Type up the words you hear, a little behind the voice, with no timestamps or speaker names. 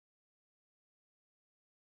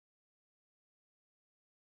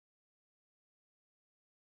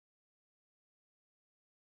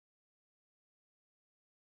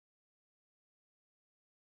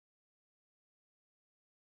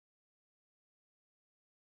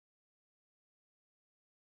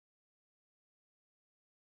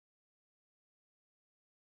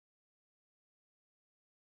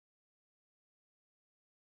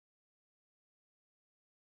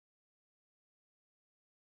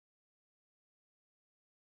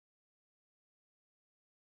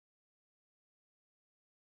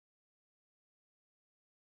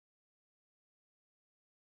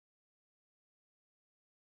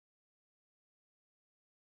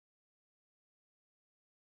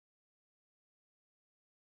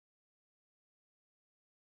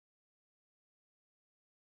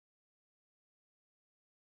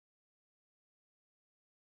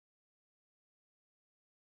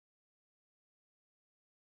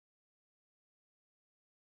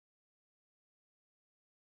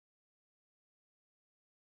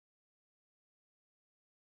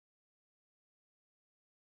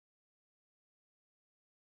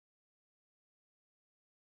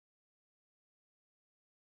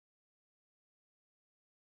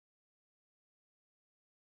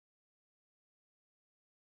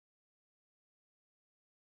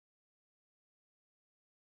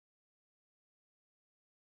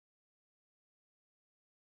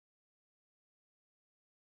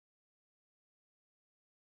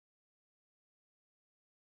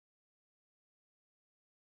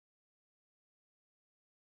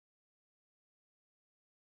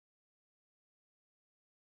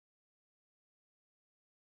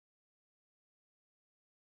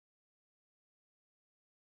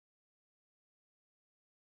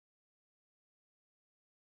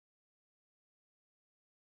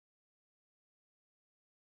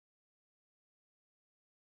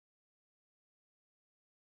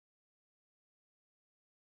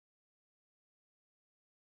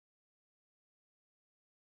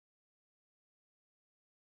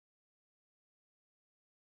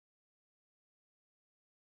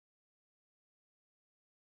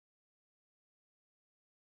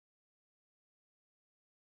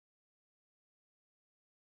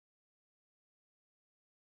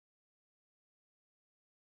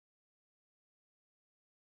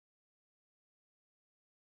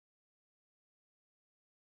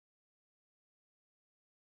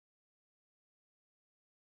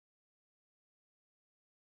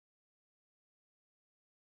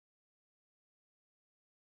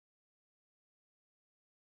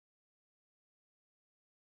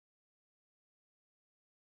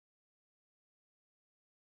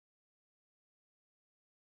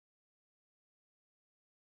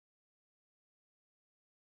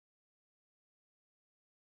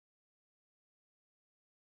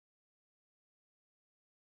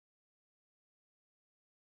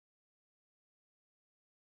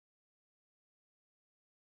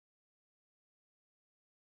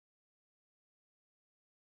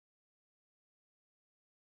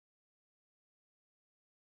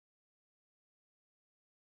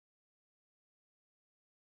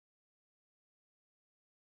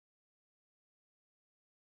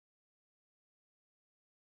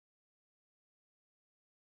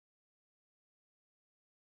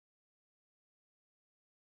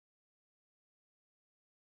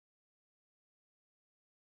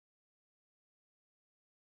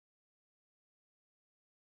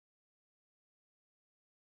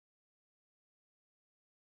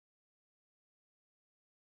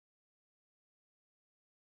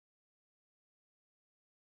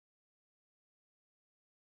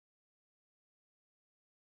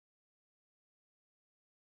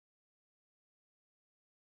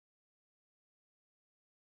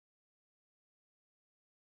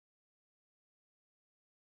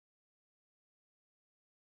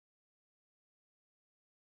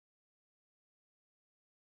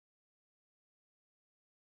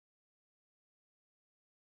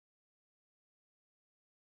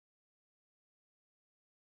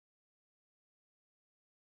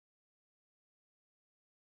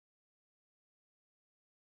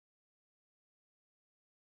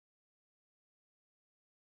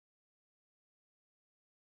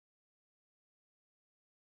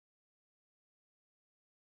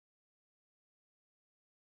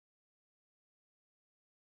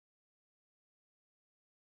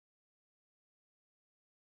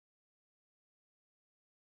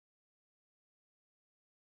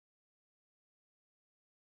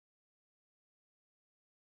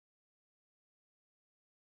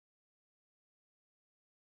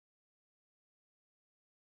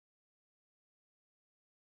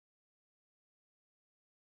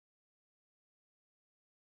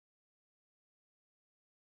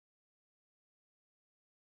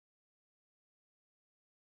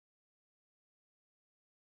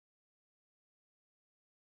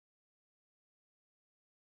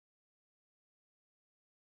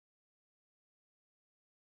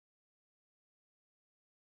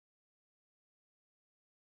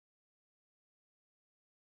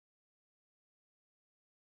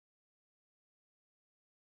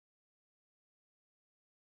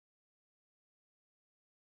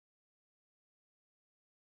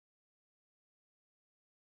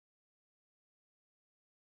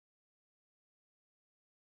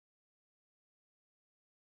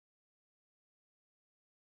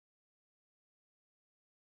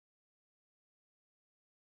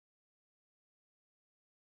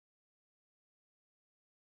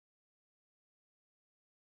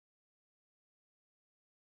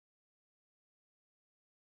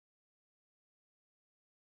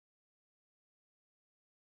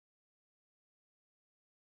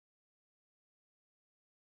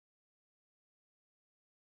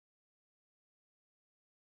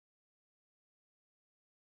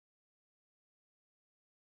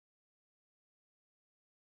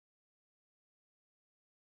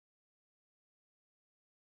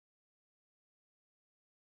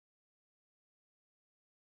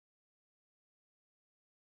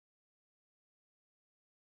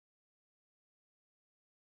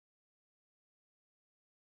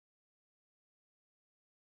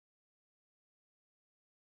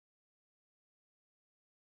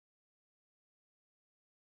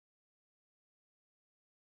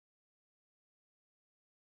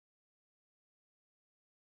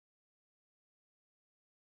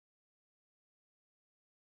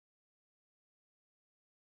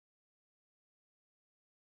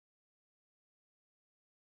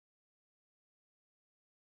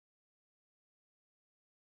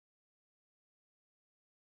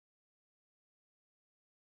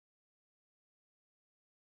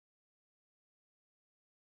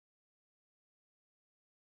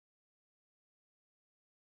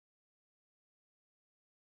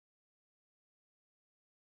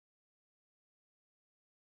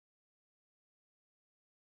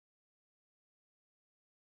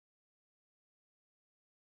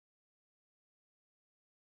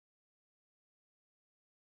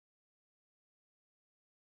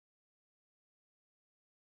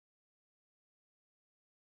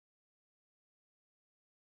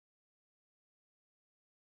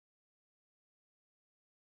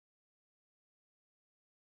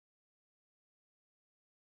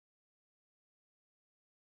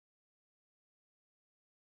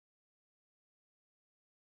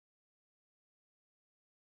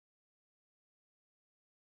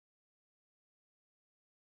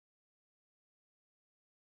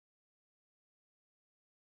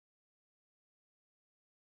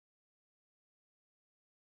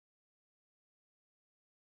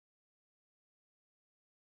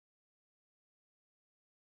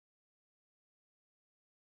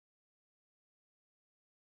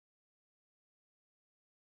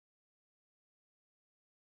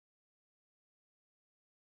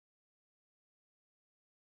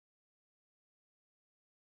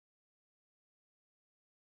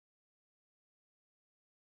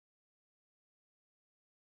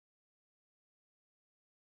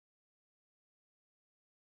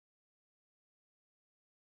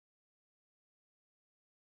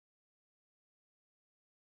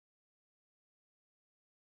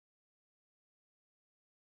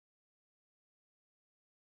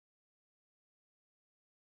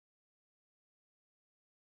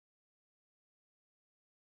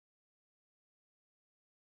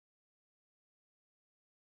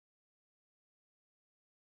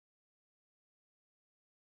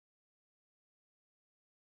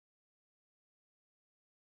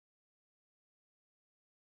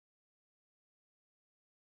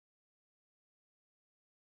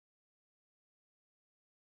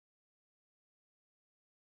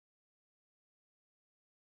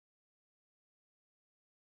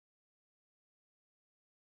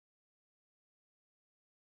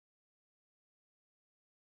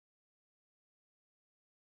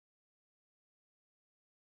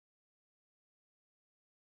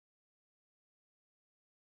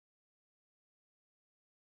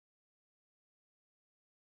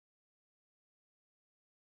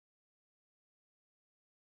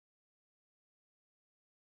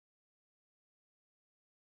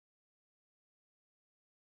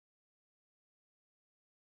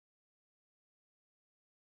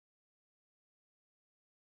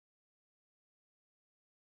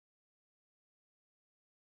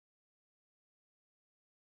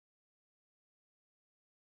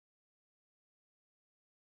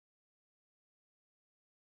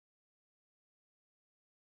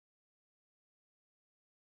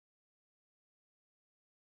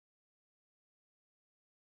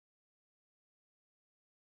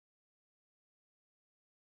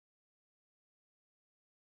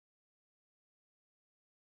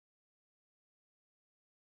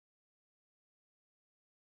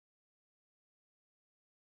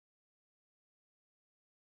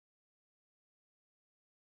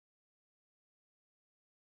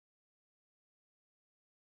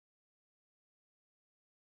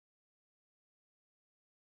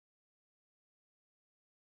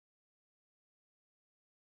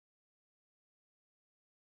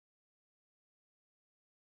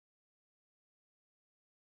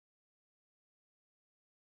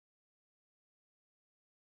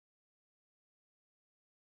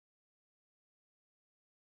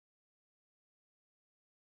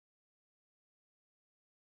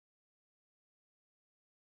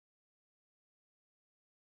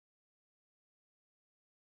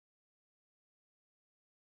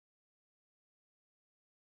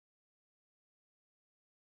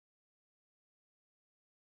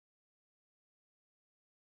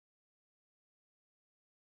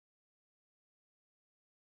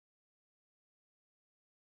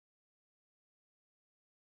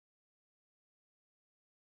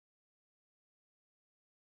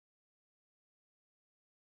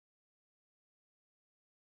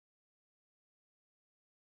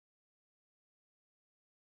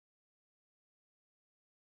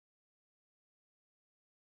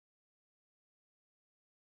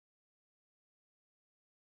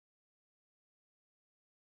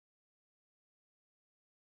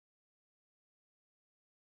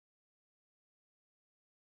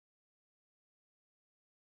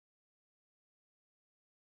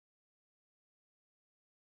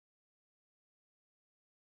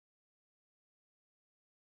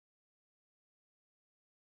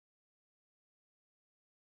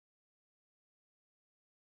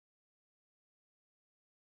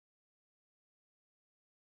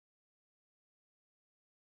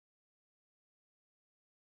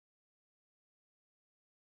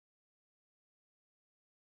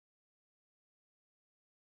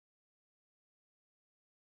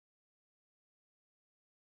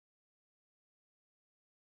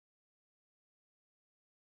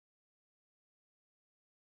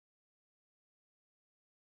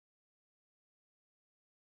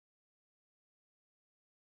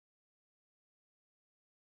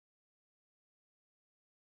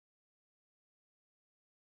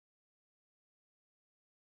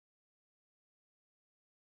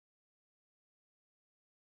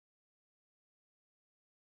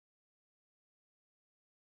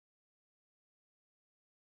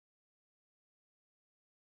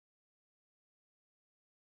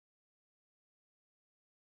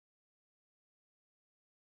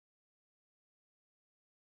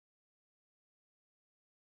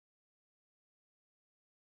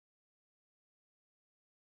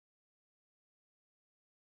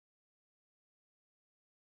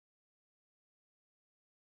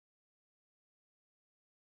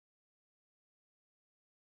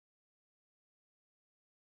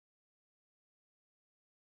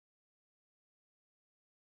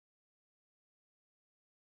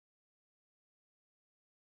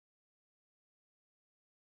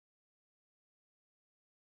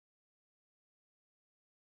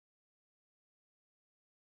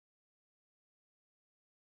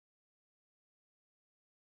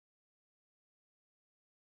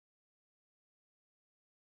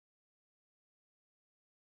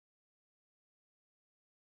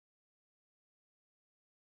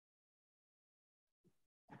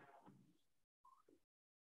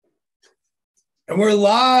And we're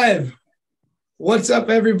live. What's up,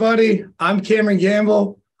 everybody? I'm Cameron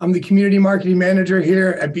Gamble. I'm the community marketing manager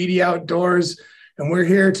here at BD Outdoors, and we're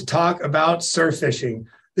here to talk about surf fishing.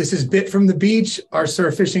 This is Bit from the Beach, our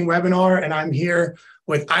surf fishing webinar, and I'm here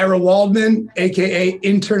with Ira Waldman, aka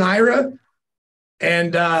Intern Ira,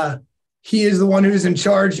 and he is the one who's in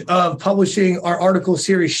charge of publishing our article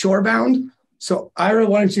series Shorebound. So Ira,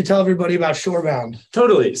 why don't you tell everybody about Shorebound?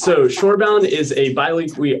 Totally. So Shorebound is a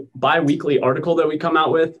bi-weekly article that we come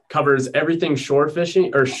out with, covers everything shore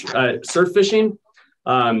fishing or surf fishing.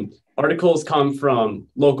 Articles come from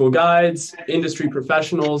local guides, industry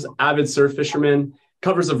professionals, avid surf fishermen,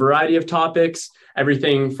 covers a variety of topics,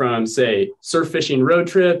 everything from, say, surf fishing road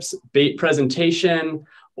trips, bait presentation,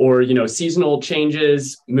 or, seasonal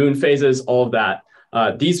changes, moon phases, all of that.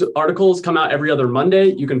 These articles come out every other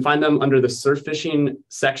Monday. You can find them under the surf fishing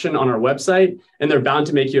section on our website, and they're bound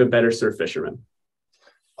to make you a better surf fisherman.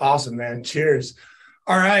 Awesome, man. Cheers.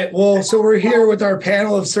 All right. Well, so we're here with our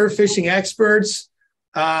panel of surf fishing experts.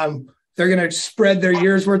 They're going to spread their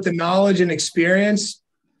year's worth of knowledge and experience.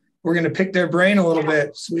 We're going to pick their brain a little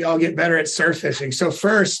bit so we all get better at surf fishing. So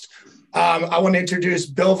first, I want to introduce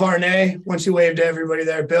Bill Varney. Once you wave to everybody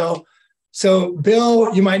there, Bill. So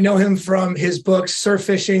Bill, you might know him from his book, Surf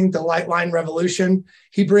Fishing, The Light Line Revolution.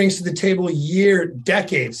 He brings to the table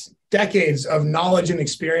decades of knowledge and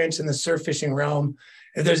experience in the surf fishing realm.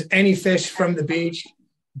 If there's any fish from the beach,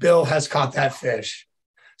 Bill has caught that fish.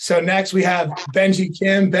 So next we have Benjie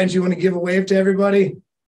Kim. Benjie, you want to give a wave to everybody?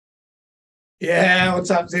 Yeah, what's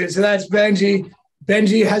up, dude? So that's Benjie.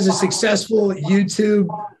 Benjie has a successful YouTube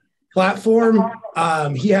platform.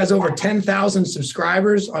 He has over 10,000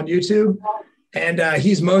 subscribers on YouTube, and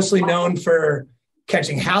he's mostly known for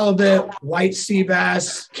catching halibut, white sea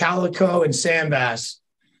bass, calico, and sand bass.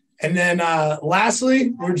 And then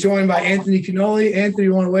lastly, we're joined by Anthony Cannuli. Anthony,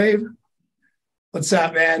 you want to wave? What's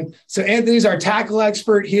up, man? So Anthony's our tackle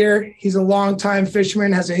expert here. He's a longtime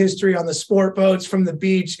fisherman, has a history on the sport boats from the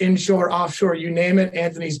beach, inshore, offshore, you name it.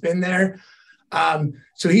 Anthony's been there.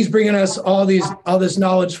 So he's bringing us all this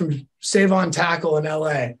knowledge from Save on Tackle in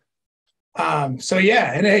LA. So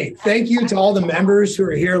yeah, and hey, thank you to all the members who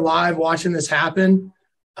are here live watching this happen.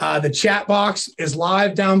 The chat box is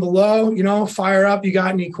live down below. Fire up. You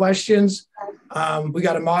got any questions? We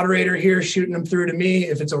got a moderator here shooting them through to me.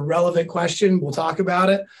 If it's a relevant question, we'll talk about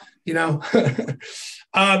it.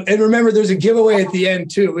 And remember, there's a giveaway at the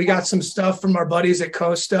end too. We got some stuff from our buddies at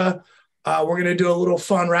Costa. We're going to do a little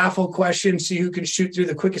fun raffle question, see who can shoot through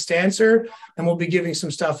the quickest answer, and we'll be giving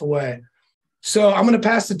some stuff away. So I'm going to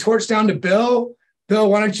pass the torch down to Bill.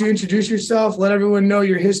 Bill, why don't you introduce yourself, let everyone know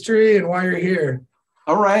your history and why you're here.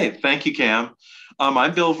 All right. Thank you, Cam.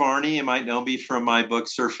 I'm Bill Varney. You might know me from my book,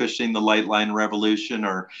 Surf Fishing, The Light Line Revolution,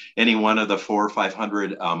 or any one of the 400 or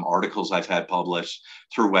 500 articles I've had published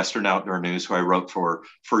through Western Outdoor News, who I wrote for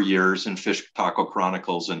years, and Fish Taco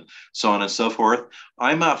Chronicles, and so on and so forth.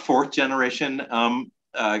 I'm a fourth generation, not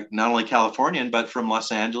only Californian, but from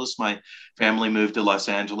Los Angeles. My family moved to Los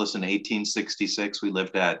Angeles in 1866. We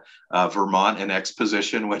lived at Vermont and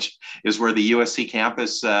Exposition, which is where the USC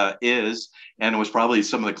campus is. And it was probably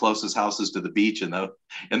some of the closest houses to the beach in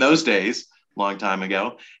those days, long time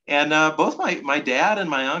ago. And both my dad and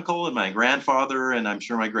my uncle and my grandfather, and I'm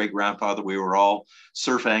sure my great-grandfather, we were all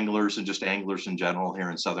surf anglers and just anglers in general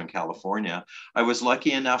here in Southern California. I was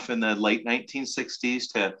lucky enough in the late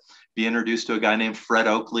 1960s to be introduced to a guy named Fred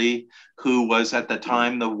Oakley, who was at the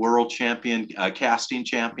time the world champion, casting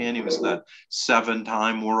champion. He was the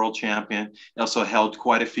 7-time world champion. He also held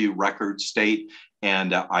quite a few records, state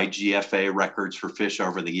and IGFA records for fish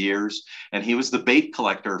over the years. And he was the bait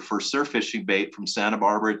collector for surf fishing bait from Santa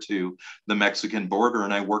Barbara to the Mexican border.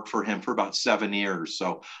 And I worked for him for about 7 years.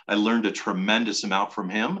 So I learned a tremendous amount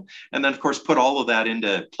from him. And then, of course, put all of that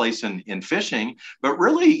into place in fishing. But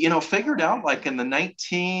really, figured out like in the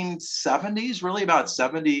 1970s, really about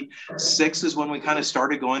 76 is when we kind of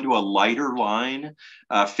started going to a lighter line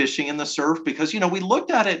fishing in the surf. Because, we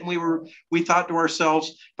looked at it and we thought to ourselves,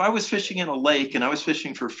 if I was fishing in a lake and I was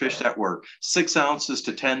fishing for fish that were 6 ounces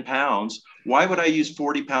to 10 pounds, why would I use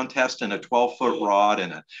 40-pound test and a 12-foot rod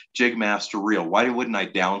and a jig master reel? Why wouldn't I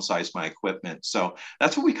downsize my equipment? So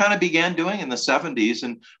that's what we kind of began doing in the 70s.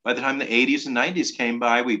 And by the time the 80s and 90s came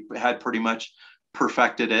by, we had pretty much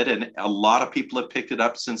perfected it. And a lot of people have picked it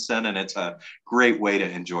up since then. And it's a great way to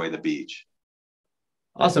enjoy the beach.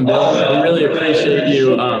 Awesome, Bill. We really appreciate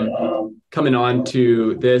you coming on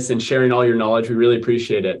to this and sharing all your knowledge. We really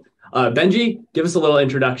appreciate it. Benjie, give us a little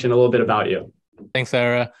introduction, a little bit about you. Thanks,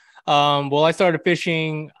 Sarah. Well, I started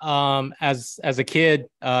fishing as a kid,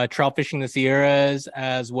 trout fishing the Sierras,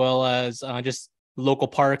 as well as just local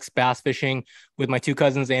parks, bass fishing with my two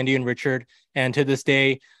cousins, Andy and Richard. And to this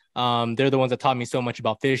day, they're the ones that taught me so much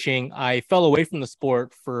about fishing. I fell away from the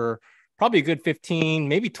sport for probably a good 15,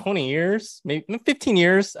 maybe 20 years, maybe 15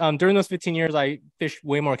 years. During those 15 years, I fished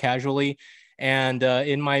way more casually. And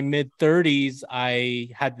in my mid 30s, I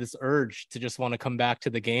had this urge to just want to come back to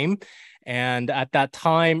the game. And at that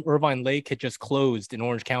time, Irvine Lake had just closed in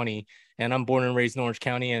Orange County. And I'm born and raised in Orange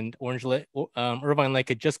County, and Irvine Lake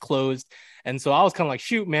had just closed. And so I was kind of like,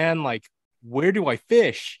 shoot, man, like, where do I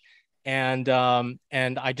fish? And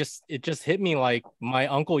it just hit me like my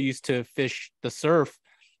uncle used to fish the surf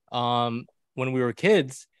when we were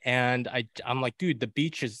kids. And I'm like, dude, the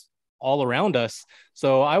beach is all around us.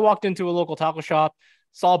 So I walked into a local taco shop,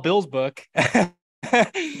 saw Bill's book, picked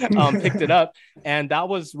it up. And that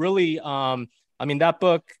was really, that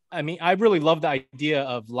book, I really love the idea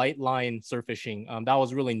of light line surf fishing. That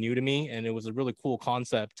was really new to me. And it was a really cool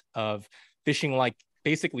concept of fishing, like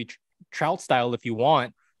basically trout style, if you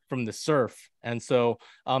want, from the surf. And so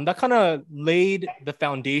that kind of laid the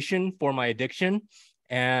foundation for my addiction.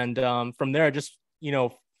 And from there, I just,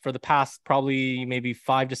 for the past probably maybe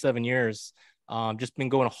 5 to 7 years, just been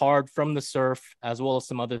going hard from the surf as well as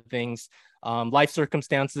some other things. Life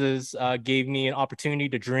circumstances gave me an opportunity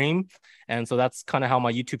to dream. And so that's kind of how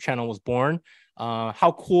my YouTube channel was born.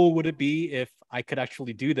 How cool would it be if I could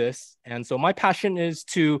actually do this? And so my passion is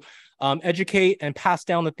to educate and pass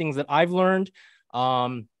down the things that I've learned.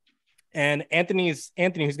 And Anthony, who's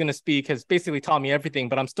going to speak, has basically taught me everything,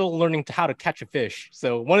 but I'm still learning how to catch a fish.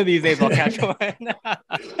 So one of these days I'll catch one.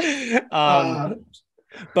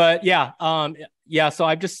 But yeah. So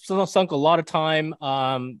I've just sunk a lot of time.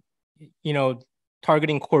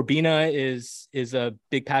 Targeting Corbina is a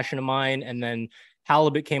big passion of mine. And then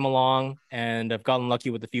halibut came along, and I've gotten lucky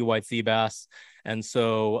with a few white sea bass. And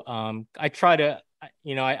so I try to,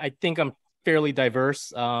 I think I'm fairly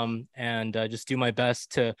diverse, and just do my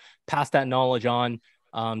best to pass that knowledge on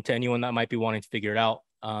to anyone that might be wanting to figure it out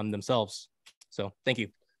themselves. So thank you.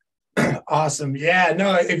 Awesome. Yeah,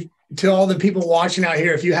 no, to all the people watching out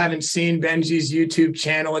here, if you haven't seen Benjie's YouTube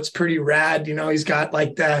channel, it's pretty rad. He's got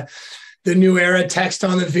like the new era text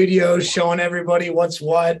on the videos showing everybody what's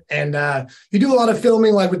what. And you do a lot of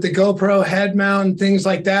filming, like with the GoPro head mount and things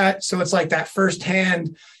like that. So it's like that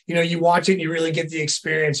firsthand, you watch it and you really get the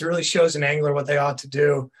experience. It really shows an angler what they ought to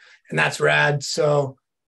do. And that's rad. So,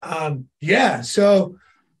 So,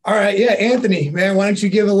 all right. Yeah. Anthony, man, why don't you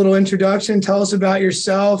give a little introduction? Tell us about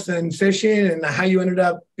yourself and fishing and how you ended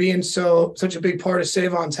up being such a big part of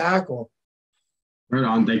Save on Tackle. Right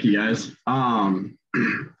on. Thank you, guys.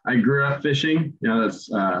 I grew up fishing. That's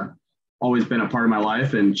always been a part of my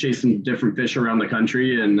life, and chasing different fish around the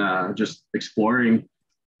country and just exploring.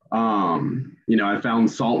 I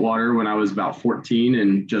found saltwater when I was about 14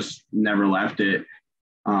 and just never left it.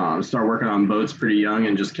 Started working on boats pretty young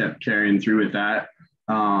and just kept carrying through with that.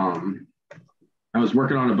 I was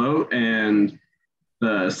working on a boat, and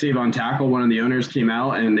the Save on Tackle, one of the owners came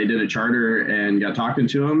out and they did a charter and got talking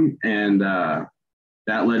to him, and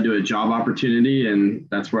that led to a job opportunity, and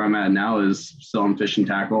that's where I'm at now, is selling fishing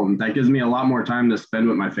tackle. And that gives me a lot more time to spend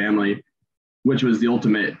with my family, which was the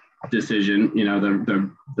ultimate decision.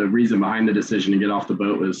 The reason behind the decision to get off the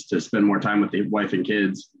boat was to spend more time with the wife and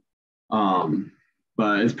kids.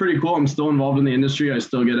 But it's pretty cool. I'm still involved in the industry. I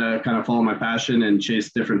still get to kind of follow my passion and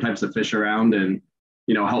chase different types of fish around, and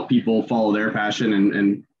help people follow their passion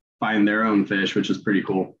and find their own fish, which is pretty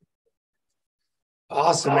cool.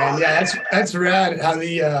 Awesome, man. Yeah, that's rad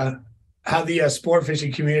how the sport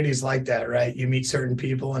fishing community is like that, right? You meet certain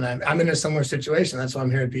people, and I'm in a similar situation. That's why I'm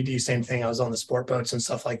here at BD. Same thing. I was on the sport boats and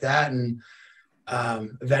stuff like that, and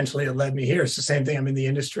eventually it led me here. It's the same thing. I'm in the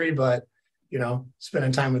industry, but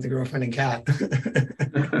spending time with the girlfriend and cat.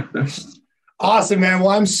 Awesome, man.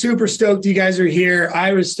 Well, I'm super stoked you guys are here.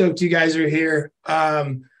 I was stoked you guys are here.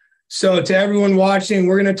 So to everyone watching,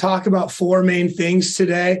 we're going to talk about 4 main things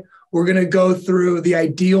today. We're going to go through the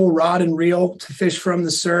ideal rod and reel to fish from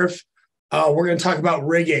the surf. We're going to talk about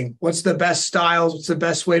rigging. What's the best styles? What's the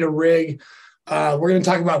best way to rig? We're going to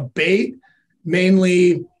talk about bait,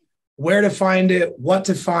 mainly where to find it, what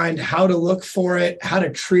to find, how to look for it, how to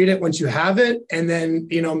treat it once you have it, and then,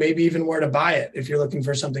 maybe even where to buy it if you're looking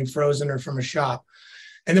for something frozen or from a shop.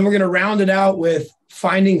 And then we're going to round it out with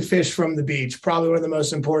finding fish from the beach. Probably one of the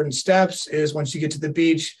most important steps is once you get to the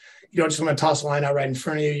beach, you don't just want to toss a line out right in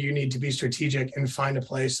front of you. You need to be strategic and find a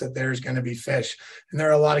place that there's going to be fish. And there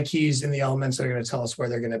are a lot of keys in the elements that are going to tell us where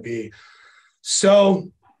they're going to be. So,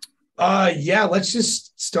 let's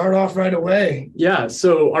just start off right away. Yeah.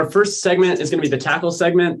 So our first segment is going to be the tackle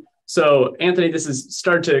segment. So Anthony, this is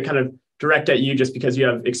start to kind of direct at you just because you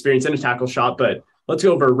have experience in a tackle shop, but let's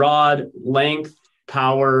go over rod, length,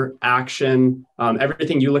 power, action,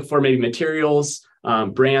 everything you look for, maybe materials,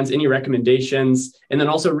 brands, any recommendations, and then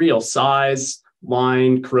also reel size,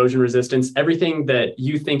 line, corrosion resistance, everything that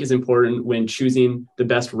you think is important when choosing the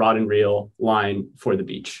best rod and reel line for the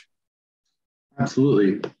beach.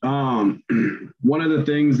 Absolutely. One of the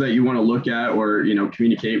things that you want to look at or,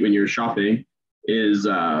 communicate when you're shopping is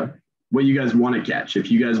what you guys want to catch. If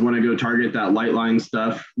you guys want to go target that light line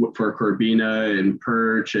stuff for Corbina and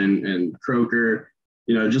perch and croaker,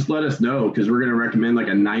 just let us know, because we're going to recommend like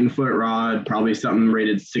a 9-foot rod, probably something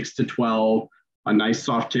rated 6 to 12, a nice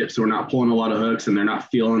soft tip, so we're not pulling a lot of hooks and they're not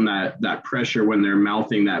feeling that pressure when they're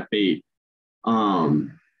mouthing that bait.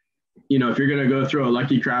 If you're going to go throw a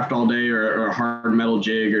Lucky Craft all day or a hard metal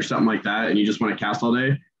jig or something like that, and you just want to cast all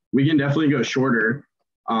day, we can definitely go shorter.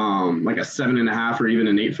 Like a 7.5 or even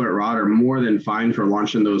an 8-foot rod are more than fine for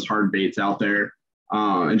launching those hard baits out there.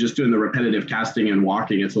 And just doing the repetitive casting and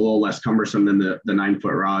walking, it's a little less cumbersome than the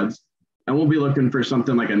 9-foot rods. And we'll be looking for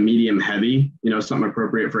something like a medium heavy, something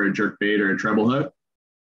appropriate for a jerk bait or a treble hook.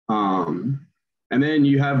 And then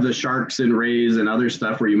you have the sharks and rays and other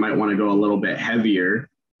stuff where you might want to go a little bit heavier.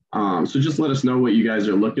 So just let us know what you guys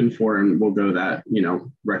are looking for, and we'll go that,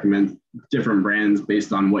 recommend different brands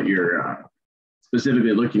based on what you're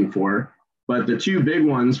specifically looking for. But the two big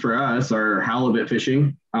ones for us are halibut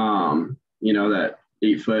fishing, that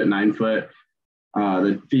 8-foot, 9-foot.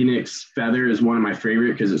 The Phoenix Feather is one of my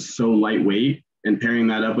favorite because it's so lightweight, and pairing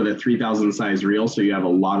that up with a 3,000 size reel, so you have a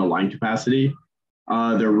lot of line capacity.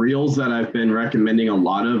 The reels that I've been recommending a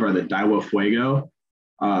lot of are the Daiwa Fuego.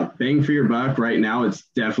 Bang for your buck right now, it's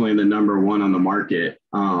definitely the number one on the market.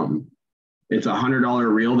 It's a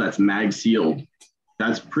 $100 reel that's mag sealed.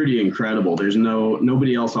 That's pretty incredible. There's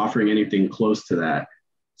nobody else offering anything close to that.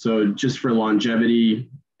 So just for longevity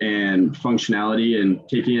and functionality and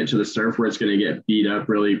taking it to the surf where it's going to get beat up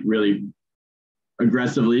really, really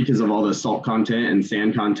aggressively because of all the salt content and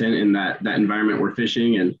sand content in that environment we're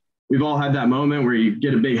fishing. And we've all had that moment where you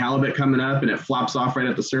get a big halibut coming up and it flops off right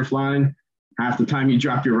at the surf line. Half the time you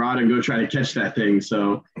drop your rod and go try to catch that thing.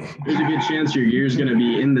 So there's a good chance your gear is going to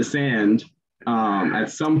be in the sand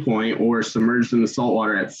at some point or submerged in the salt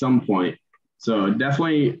water at some point. So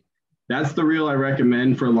definitely that's the reel I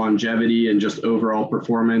recommend for longevity and just overall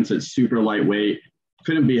performance. It's super lightweight.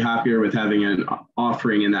 Couldn't be happier with having an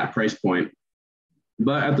offering in that price point.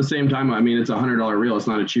 But at the same time, it's a $100 reel. It's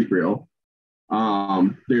not a cheap reel.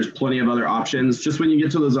 There's plenty of other options. Just when you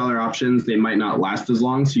get to those other options, they might not last as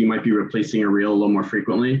long. So you might be replacing a reel a little more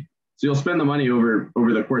frequently. So you'll spend the money over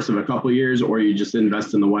the course of a couple of years, or you just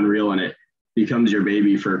invest in the one reel and it becomes your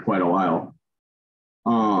baby for quite a while.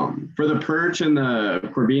 For the perch and the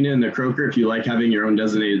Corbina and the croaker, if you like having your own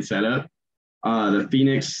designated setup, the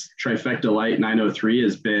Phoenix Trifecta Light 903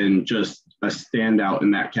 has been just a standout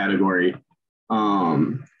in that category.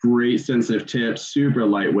 Great sensitive tips, super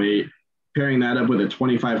lightweight. Pairing that up with a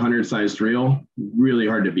 2,500 sized reel, really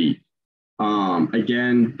hard to beat.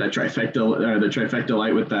 Again, the Trifecta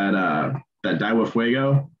Light with that Daiwa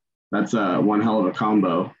Fuego, that's one hell of a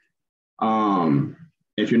combo.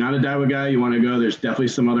 If you're not a Daiwa guy, you want to go, there's definitely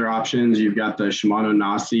some other options. You've got the Shimano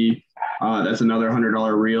Nasi. That's another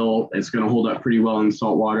 $100 reel. It's going to hold up pretty well in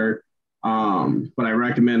salt water. But I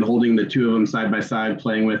recommend holding the two of them side by side,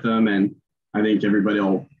 playing with them, and I think everybody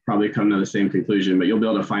will probably come to the same conclusion, but you'll be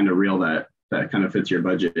able to find a reel that kind of fits your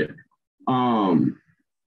budget.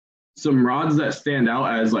 Some rods that stand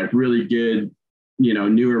out as like really good,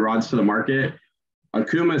 newer rods to the market.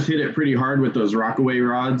 Akuma's hit it pretty hard with those Rockaway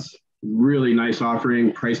rods. Really nice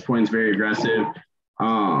offering. Price point's very aggressive.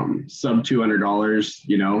 Sub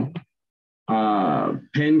 $200,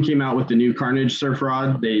 Penn came out with the new Carnage surf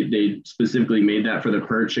rod. They specifically made that for the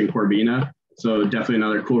perch and Corbina. So definitely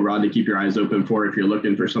another cool rod to keep your eyes open for if you're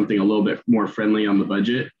looking for something a little bit more friendly on the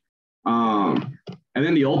budget. And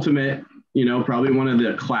then the ultimate, probably one of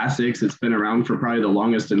the classics. It's been around for probably the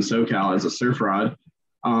longest in SoCal as a surf rod.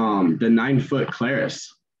 The 9-foot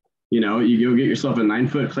Claris. You go get yourself a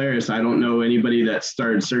 9-foot Claris. I don't know anybody that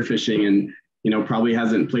started surf fishing and, probably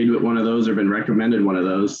hasn't played with one of those or been recommended one of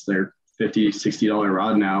those. They're $50, $60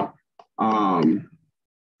 rod now.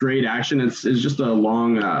 Great action. It's just a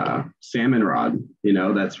long salmon rod.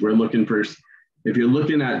 We're looking for. If you're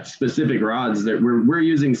looking at specific rods, that we're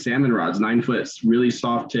using salmon rods, 9 foot, really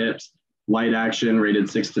soft tips, light action, rated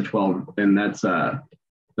 6 to 12, and that's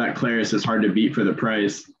that Claris is hard to beat for the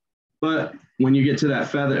price. But when you get to that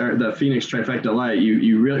feather, or the Phoenix Trifecta Light,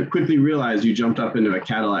 you really quickly realize you jumped up into a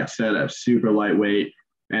Cadillac setup, super lightweight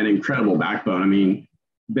and incredible backbone.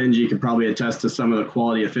 Benjie could probably attest to some of the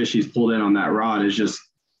quality of fish he's pulled in on that rod. Is just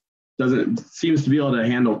seems to be able to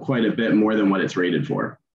handle quite a bit more than what it's rated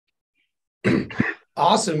for.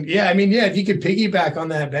 Awesome. Yeah. I mean, yeah, if you could piggyback on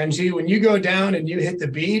that, Benjie, when you go down and you hit the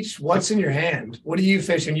beach, what's in your hand? What are you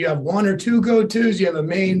fishing? You have one or two go-tos? You have a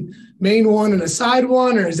main one and a side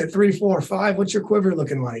one, or is it 3, 4, 5? What's your quiver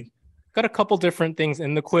looking like? Got a couple different things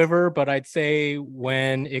in the quiver, but I'd say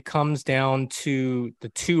when it comes down to the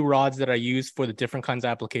 2 rods that I use for the different kinds of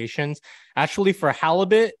applications, actually for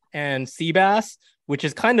halibut and sea bass, which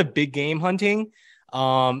is kind of big game hunting,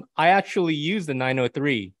 I actually use the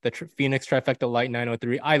 903, the Phoenix Trifecta Light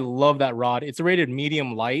 903. I love that rod. It's rated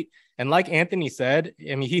medium light. And like Anthony said,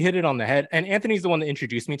 I mean, he hit it on the head. And Anthony's the one that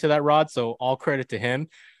introduced me to that rod. So all credit to him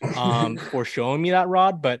for showing me that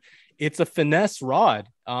rod. But it's a finesse rod.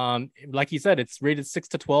 Like he said, it's rated 6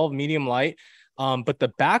 to 12, medium light. But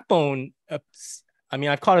the backbone, I mean,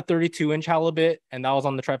 I've caught a 32-inch halibut, and that was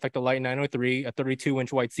on the Trifecta Light 903, a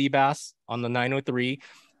 32-inch white sea bass on the 903.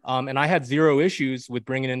 And I had 0 issues with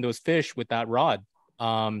bringing in those fish with that rod.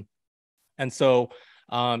 And so,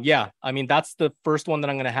 yeah, I mean, that's the first one that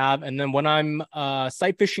I'm going to have. And then when I'm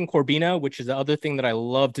sight fishing Corbina, which is the other thing that I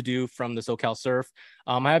love to do from the SoCal Surf,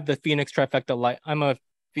 I have the Phoenix Trifecta Light. I'm a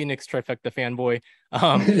Phoenix Trifecta fanboy,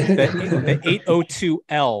 the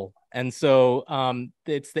 802L. And so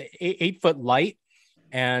it's the 8-foot light,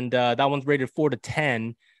 and that one's rated 4 to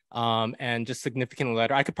 10. And just significantly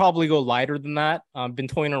lighter. I could probably go lighter than that. I've been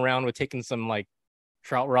toying around with taking some like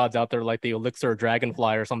trout rods out there, like the Elixir or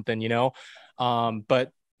Dragonfly or something, you know.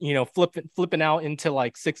 But you know, flipping out into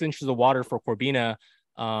like 6 inches of water for Corbina,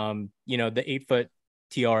 you know, the 8-foot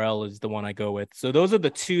TRL is the one I go with. So those are the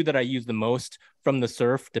 2 that I use the most from the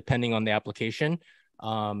surf, depending on the application,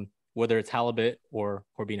 whether it's halibut or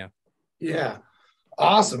Corbina. Yeah.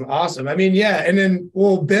 Awesome. I mean, yeah. And then,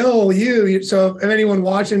 well, Bill, so if anyone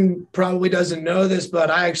watching probably doesn't know this, but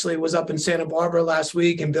I actually was up in Santa Barbara last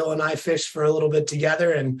week, and Bill and I fished for a little bit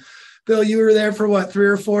together. And Bill, you were there for what, 3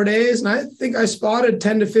 or 4 days? And I think I spotted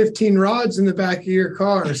 10 to 15 rods in the back of your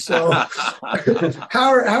car. So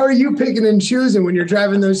how are you picking and choosing when you're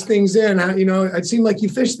driving those things in? You know, it seemed like you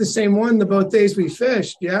fished the same one the both days we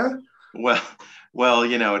fished. Yeah. Well,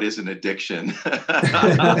 you know, it is an addiction. I've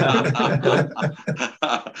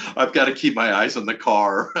got to keep my eyes on the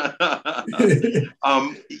car.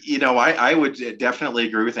 You know, I would definitely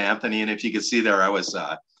agree with Anthony. And if you could see there, I was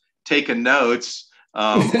taking notes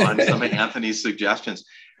on some of Anthony's suggestions.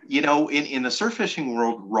 You know, in the surf fishing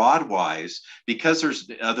world, rod wise, because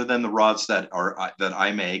there's, other than the rods that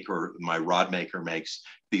I make or my rod maker makes,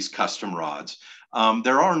 these custom rods,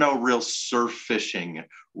 there are no real surf fishing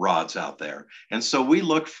rods out there. And so we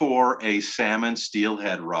look for a salmon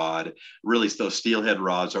steelhead rod. Really, those steelhead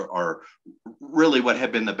rods are really what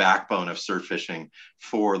have been the backbone of surf fishing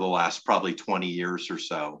for the last probably 20 years or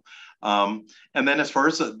so. And then as far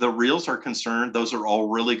as the reels are concerned, those are all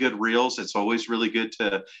really good reels. It's always really good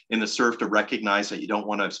in the surf to recognize that you don't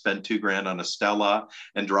want to spend $2,000 on a Stella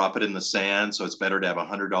and drop it in the sand. So it's better to have a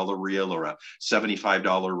 $100 reel or a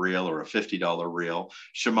 $75 reel or a $50 reel.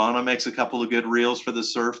 Shimano makes a couple of good reels for the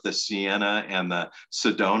surf. The Sienna and the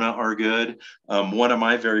Sedona are good. One of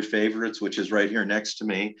my very favorites, which is right here next to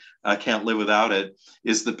me, I can't live without it,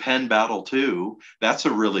 is the Penn Battle 2. That's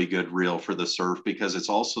a really good reel for the surf because it's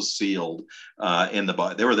also sealed in the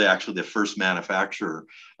bottom. They were actually the first manufacturer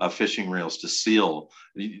of fishing reels to seal,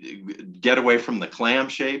 get away from the clam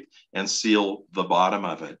shape and seal the bottom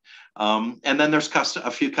of it. And then there's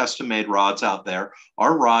a few custom made rods out there.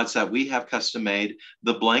 Our rods that we have custom made,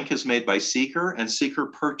 the blank is made by Seeker, and Seeker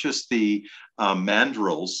purchased the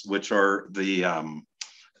mandrels, which are the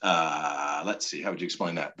let's see, how would you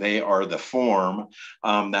explain that? They are the form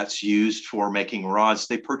that's used for making rods.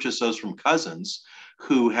 They purchased those from cousins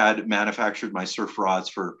who had manufactured my surf rods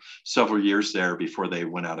for several years there before they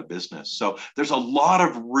went out of business. So there's a lot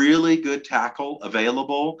of really good tackle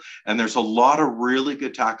available, and there's a lot of really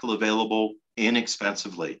good tackle available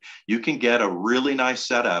inexpensively. You can get a really nice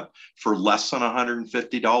setup for less than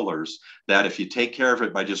 $150 that if you take care of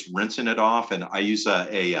it by just rinsing it off, and I use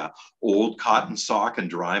a old cotton sock and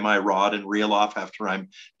dry my rod and reel off after I'm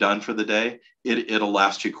done for the day, it'll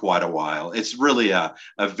last you quite a while. It's really a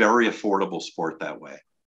very affordable sport that way.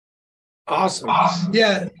 Awesome.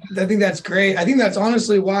 Yeah, I think that's great. I think that's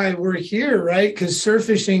honestly why we're here, right? Because surf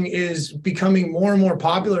fishing is becoming more and more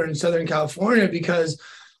popular in Southern California, because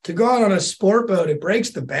to go out on a sport boat, it breaks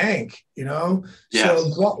the bank, you know?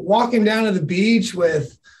 Yes. So walking down to the beach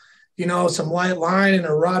with, you know, some light line and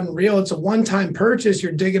a rod and reel, it's a one-time purchase.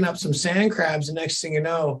 You're digging up some sand crabs, and next thing you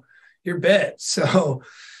know, you're bit. So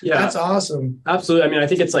yeah, that's awesome. Absolutely. I mean, I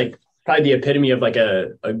think it's like probably the epitome of like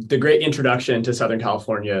the great introduction to Southern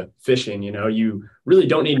California fishing. You know, you really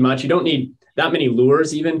don't need much. You don't need that many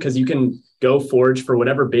lures even, because you can go forage for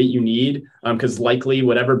whatever bait you need. Because likely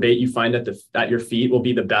whatever bait you find at your feet will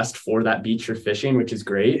be the best for that beach you're fishing, which is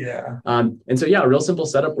great. Yeah. And so, yeah, a real simple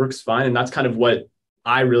setup works fine. And that's kind of what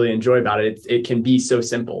I really enjoy about it. It can be so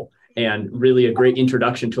simple and really a great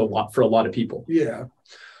introduction to a lot of people. Yeah.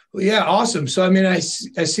 Well, yeah, awesome. So, I mean, I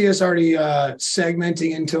see us already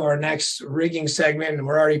segmenting into our next rigging segment, and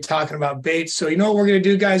we're already talking about baits. So, you know what we're going to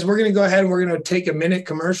do, guys? We're going to go ahead and we're going to take a minute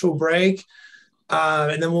commercial break,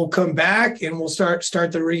 and then we'll come back and we'll start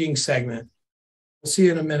the rigging segment. We'll see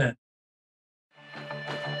you in a minute.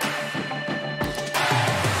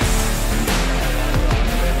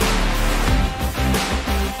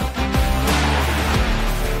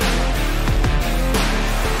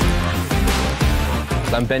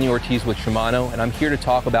 I'm Benny Ortiz with Shimano, and I'm here to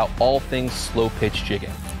talk about all things slow pitch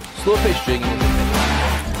jigging. Slow pitch jigging is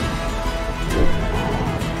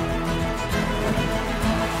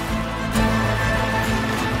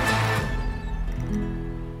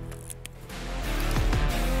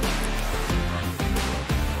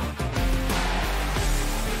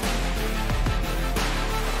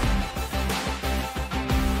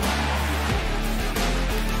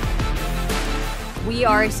We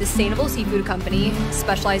are a sustainable seafood company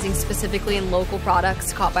specializing specifically in local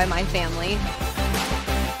products caught by my family.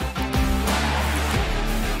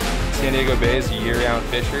 San Diego Bay is year-round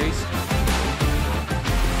fisheries.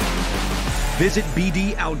 Visit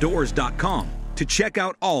BDOutdoors.com to check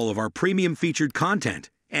out all of our premium featured content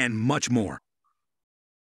and much more.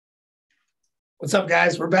 What's up,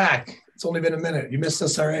 guys? We're back. It's only been a minute. You missed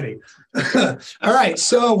us already. All right.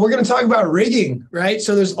 So we're going to talk about rigging, right?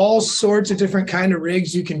 So there's all sorts of different kind of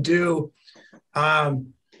rigs you can do.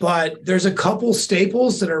 But there's a couple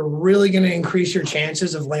staples that are really going to increase your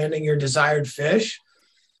chances of landing your desired fish.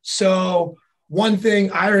 So one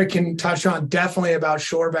thing Ira can touch on definitely about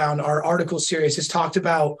Shorebound, our article series, has talked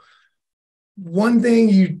about one thing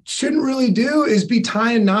you shouldn't really do is be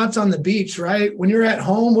tying knots on the beach, right? When you're at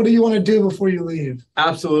home, what do you want to do before you leave?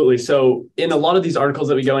 Absolutely. So in a lot of these articles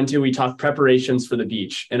that we go into, we talk preparations for the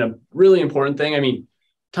beach. And a really important thing, I mean,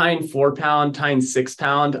 tying 4-pound, tying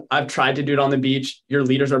 6-pound, I've tried to do it on the beach. Your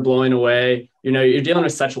leaders are blowing away. You know, you're dealing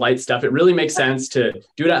with such light stuff. It really makes sense to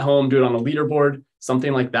do it at home, do it on a leaderboard,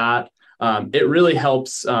 something like that. It really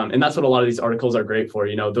helps. And that's what a lot of these articles are great for,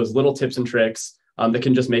 you know, those little tips and tricks that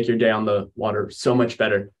can just make your day on the water so much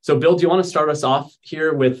better. So Bill, do you want to start us off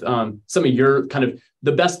here with some of your kind of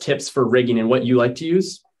the best tips for rigging and what you like to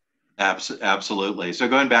use? Absolutely. So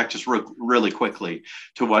going back just really quickly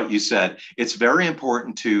to what you said, it's very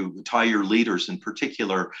important to tie your leaders in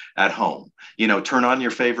particular at home. You know, turn on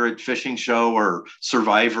your favorite fishing show or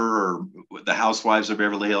Survivor or The Housewives of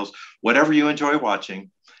Beverly Hills, whatever you enjoy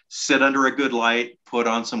watching. Sit under a good light, put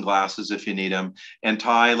on some glasses if you need them, and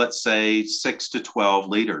tie, let's say, 6 to 12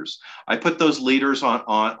 leaders. I put those leaders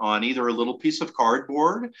on either a little piece of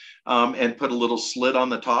cardboard and put a little slit on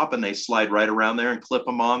the top, and they slide right around there and clip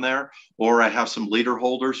them on there. Or I have some leader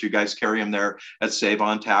holders. You guys carry them there at Save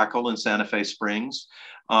On Tackle in Santa Fe Springs.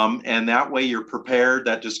 And that way you're prepared.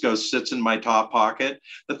 That just sits in my top pocket.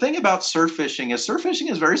 The thing about surf fishing is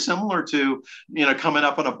very similar to, you know, coming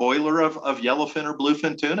up on a boiler of yellowfin or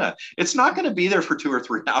bluefin tuna. It's not going to be there for 2 or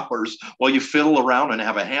 3 hours while you fiddle around and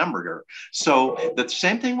have a hamburger. So the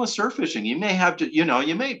same thing with surf fishing. You may have to, you know,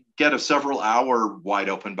 you may get a several hour wide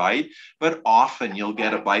open bite, but often you'll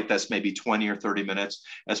get a bite that's maybe 20 or 30 minutes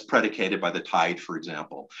as predicated by the tide, for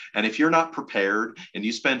example. And if you're not prepared and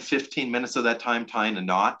you spend 15 minutes of that time tying a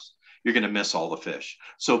knot, you're going to miss all the fish.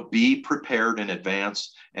 So be prepared in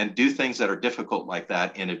advance and do things that are difficult like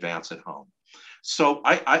that in advance at home. So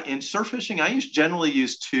in surf fishing, I generally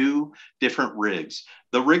use 2 different rigs.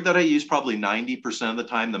 The rig that I use probably 90% of the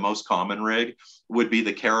time, the most common rig, would be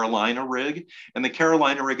the Carolina rig. And the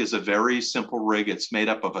Carolina rig is a very simple rig. It's made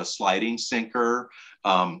up of a sliding sinker,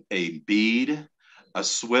 a bead, a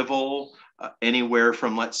swivel, anywhere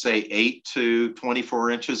from, let's say, 8 to 24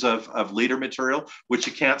 inches of leader material, which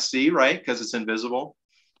you can't see, right? Because it's invisible.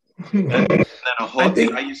 And then a hook.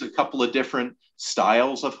 I use a couple of different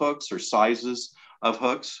styles of hooks or sizes of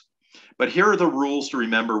hooks. But here are the rules to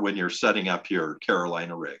remember when you're setting up your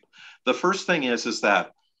Carolina rig. The first thing is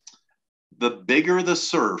that the bigger the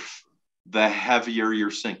surf, the heavier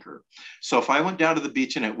your sinker. So if I went down to the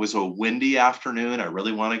beach and it was a windy afternoon, I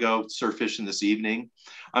really want to go surf fishing this evening,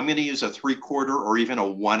 I'm going to use a 3/4 or even a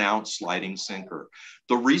 1 ounce sliding sinker.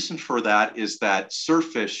 The reason for that is that surf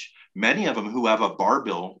fish many of them who have a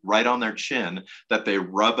barbel right on their chin that they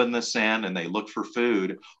rub in the sand and they look for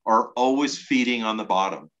food are always feeding on the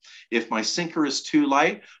bottom. If my sinker is too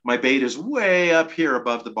light, my bait is way up here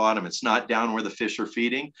above the bottom. It's not down where the fish are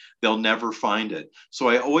feeding. They'll never find it. So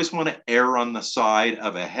I always want to err on the side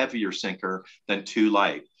of a heavier sinker than too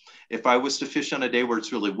light. If I was to fish on a day where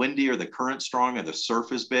it's really windy or the current's strong or the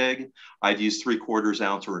surf is big, I'd use 3/4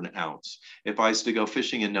 ounce or an ounce. If I was to go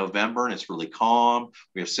fishing in November and it's really calm,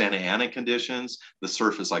 we have Santa Ana conditions, the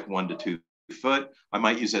surf is like 1 to 2 foot, I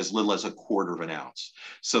might use as little as 1/4 ounce.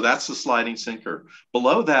 So that's the sliding sinker.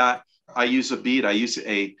 Below that, I use a bead. I use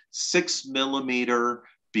a 6mm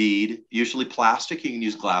bead, usually plastic. You can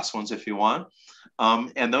use glass ones if you want.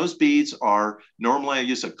 And those beads are, normally I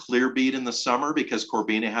use a clear bead in the summer because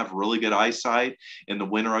Corbina have really good eyesight. In the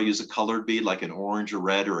winter, I use a colored bead like an orange or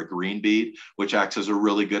red or a green bead, which acts as a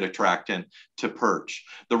really good attractant to perch.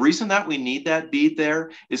 The reason that we need that bead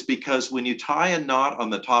there is because when you tie a knot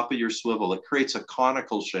on the top of your swivel, it creates a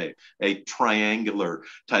conical shape, a triangular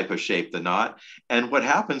type of shape, the knot. And what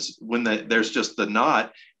happens when there's just the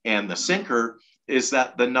knot and the sinker is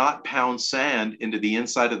that the knot pounds sand into the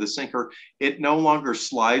inside of the sinker. It no longer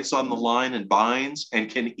slides on the line and binds and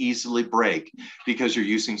can easily break because you're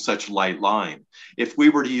using such light line. If we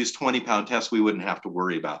were to use 20-pound tests, we wouldn't have to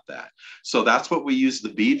worry about that. So that's what we use the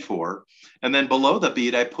bead for. And then below the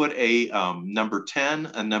bead, I put a number 10,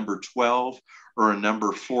 a number 12, or a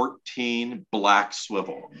number 14 black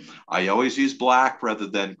swivel. I always use black rather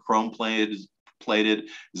than chrome plated,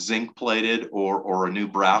 zinc plated, or a new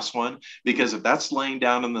brass one, because if that's laying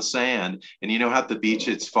down in the sand, and you know how at the beach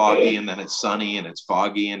it's foggy and then it's sunny and it's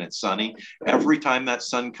foggy and it's sunny, every time that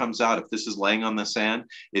sun comes out, if this is laying on the sand,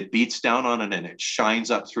 it beats down on it and it shines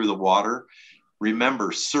up through the water.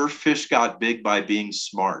 Remember, surf fish got big by being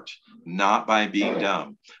smart, not by being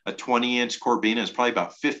dumb. A 20-inch Corbina is probably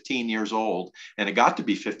about 15 years old, and it got to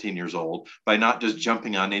be 15 years old by not just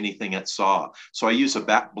jumping on anything it saw. So I use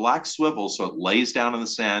a black swivel so it lays down in the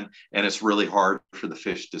sand, and it's really hard for the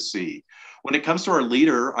fish to see. When it comes to our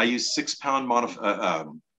leader, I use 6-pound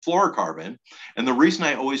fluorocarbon. And the reason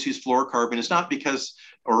I always use fluorocarbon is not because,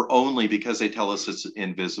 or only because they tell us it's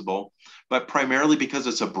invisible, but primarily because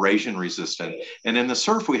it's abrasion resistant. And in the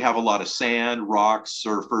surf, we have a lot of sand, rocks,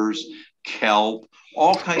 surfers, kelp,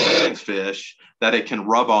 all kinds of things, fish that it can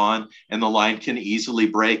rub on, and the line can easily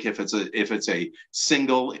break if it's a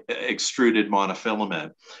single extruded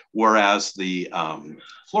monofilament. Whereas the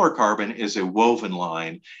fluorocarbon is a woven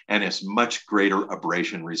line and it's much greater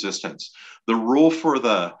abrasion resistance. The rule for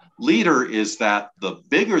the leader is that the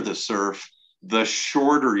bigger the surf, the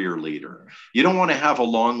shorter your leader. You don't want to have a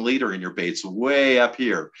long leader and your bait's way up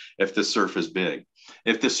here if the surf is big.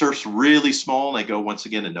 If the surf's really small and I go once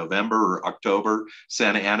again in November or October,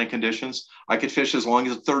 Santa Ana conditions, I could fish as long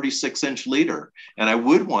as a 36-inch leader. And I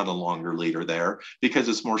would want a longer leader there because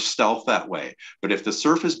it's more stealth that way. But if the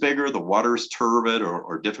surf is bigger, the water is turbid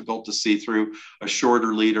or difficult to see through, a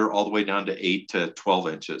shorter leader all the way down to 8 to 12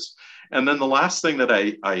 inches. And then the last thing that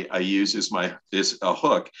I use is a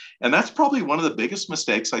hook. And that's probably one of the biggest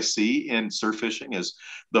mistakes I see in surf fishing is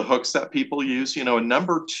the hooks that people use. You know, a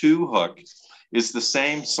number 2 hook is the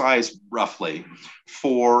same size roughly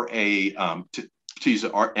for a to use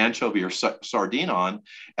an anchovy or sardine on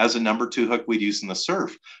as a number 2 hook we'd use in the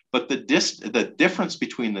surf. But the difference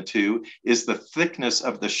between the two is the thickness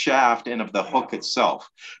of the shaft and of the hook itself.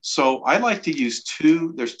 So I like to use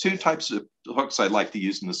there's 2 types of hooks I like to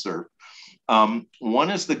use in the surf. One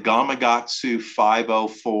is the Gamakatsu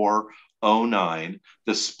 50409,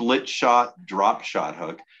 the split shot drop shot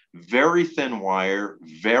hook, very thin wire,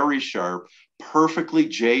 very sharp, perfectly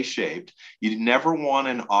J-shaped. You never want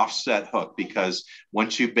an offset hook because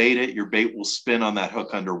once you bait it, your bait will spin on that hook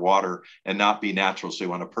underwater and not be natural. So you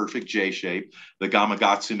want a perfect J-shape. The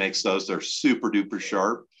Gamakatsu makes those. They're super duper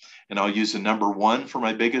sharp. And I'll use a number 1 for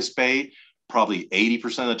my biggest bait, probably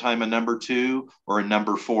 80% of the time a number 2 or a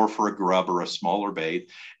number 4 for a grub or a smaller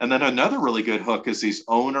bait. And then another really good hook is these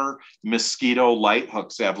Owner Mosquito light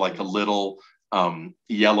hooks. They have like a little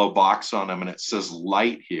yellow box on them and it says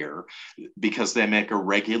light here because they make a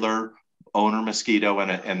regular Owner Mosquito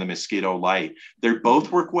and the Mosquito light. They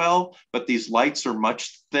both work well, but these lights are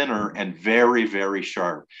much thinner and very, very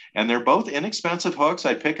sharp. And they're both inexpensive hooks.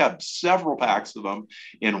 I pick up several packs of them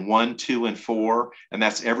in 1, 2, and 4, and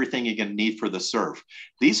that's everything you're going to need for the surf.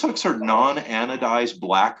 These hooks are non-anodized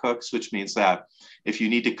black hooks, which means that If you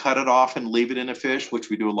need to cut it off and leave it in a fish, which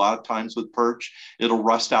we do a lot of times with perch, it'll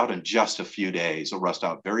rust out in just a few days. It'll rust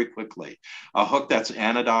out very quickly. A hook that's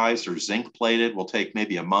anodized or zinc plated will take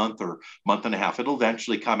maybe a month or month and a half. It'll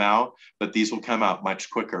eventually come out, but these will come out much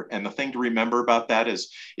quicker. And the thing to remember about that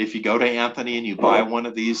is if you go to Anthony and you buy one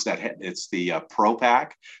of these, it's the Pro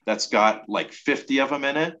Pack that's got like 50 of them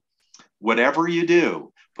in it, whatever you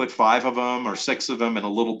do, put 5 of them or 6 of them in a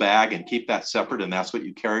little bag and keep that separate. And that's what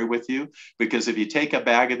you carry with you. Because if you take a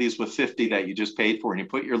bag of these with 50 that you just paid for and you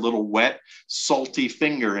put your little wet, salty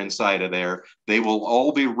finger inside of there, they will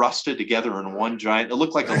all be rusted together in one giant. It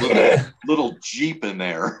looked like a little Jeep in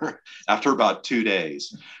there after about 2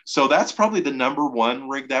 days. So that's probably the number one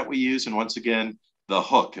rig that we use. And once again, the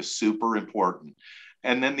hook is super important.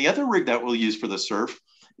 And then the other rig that we'll use for the surf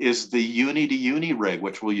is the uni to uni rig,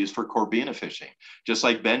 which we'll use for corbina fishing. Just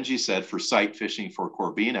like Benjie said, for sight fishing for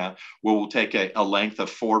corbina, we'll take a length of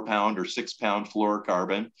 4-pound or 6-pound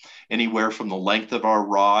fluorocarbon, anywhere from the length of our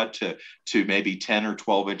rod to maybe 10 or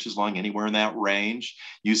 12 inches long, anywhere in that range.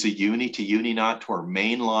 Use a uni to uni knot to our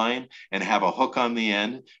main line and have a hook on the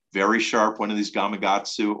end, very sharp, one of these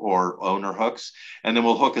Gamakatsu or owner hooks. And then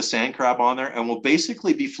we'll hook a sand crab on there and we'll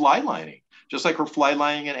basically be fly lining, just like we're fly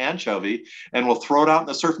lining an anchovy, and we'll throw it out in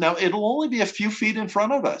the surf. Now, it'll only be a few feet in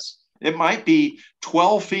front of us. It might be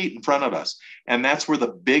 12 feet in front of us, and that's where the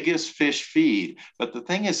biggest fish feed. But the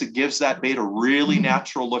thing is, it gives that bait a really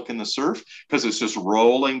natural look in the surf because it's just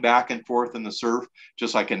rolling back and forth in the surf,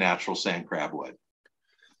 just like a natural sand crab would.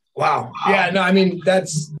 Wow. Yeah, no, I mean,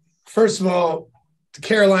 that's, first of all, the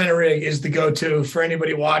Carolina rig is the go-to for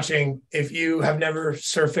anybody watching. If you have never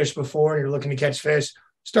surf fished before and you're looking to catch fish,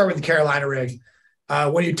 start with the Carolina rig.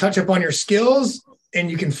 When you touch up on your skills and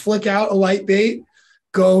you can flick out a light bait,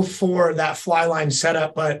 go for that fly line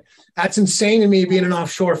setup. But that's insane to me, being an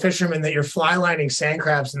offshore fisherman, that you're fly lining sand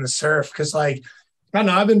crabs in the surf. Because, like, I don't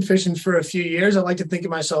know, I've been fishing for a few years. I like to think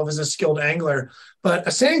of myself as a skilled angler, but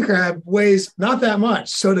a sand crab weighs not that much.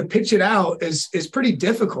 So to pitch it out is pretty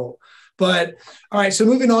difficult. But all right, so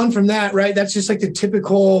moving on from that, right? That's just like the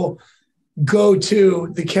typical go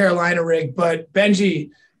to the Carolina rig. But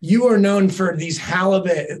Benjie, you are known for these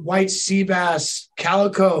halibut, white sea bass,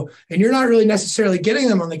 calico, and you're not really necessarily getting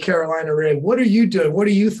them on the Carolina rig. What are you doing? What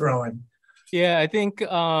are you throwing? Yeah, I think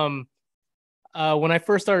when I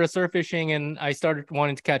first started surf fishing and I started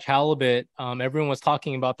wanting to catch halibut, everyone was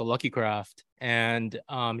talking about the Lucky Craft, and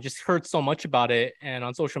just heard so much about it. And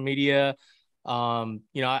on social media, I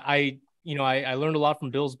learned a lot from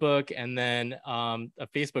Bill's book, and then a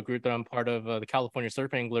Facebook group that I'm part of, the California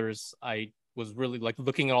Surf Anglers. I was really like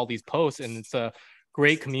looking at all these posts, and it's a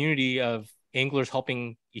great community of anglers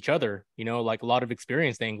helping each other, like a lot of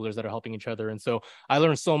experienced anglers that are helping each other. And so I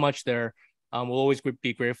learned so much there. We'll always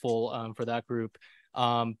be grateful for that group.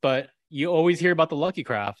 But you always hear about the Lucky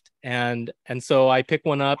Craft. And so I picked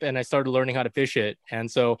one up and I started learning how to fish it.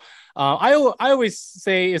 And so I always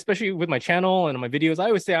say, especially with my channel and my videos, I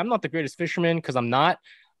always say I'm not the greatest fisherman, because I'm not.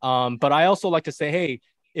 But I also like to say, hey,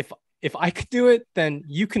 if I could do it, then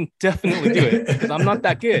you can definitely do it, because I'm not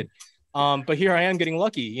that good. But here I am getting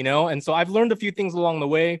lucky, and so I've learned a few things along the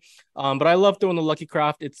way. But I love throwing the Lucky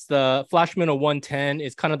Craft. It's the Flashminnow 110.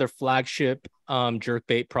 It's kind of their flagship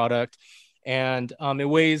jerkbait product. And it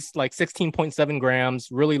weighs like 16.7 grams,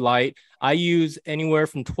 really light. I use anywhere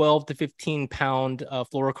from 12 to 15 pound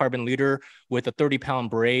fluorocarbon leader with a 30-pound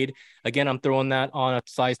braid. Again, I'm throwing that on a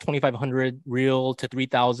size 2500 reel to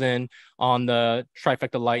 3000 on the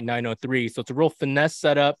Trifecta Light 903. So it's a real finesse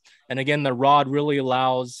setup. And again, the rod really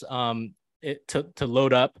allows it to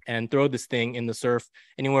load up and throw this thing in the surf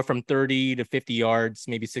anywhere from 30 to 50 yards,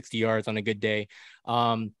 maybe 60 yards on a good day.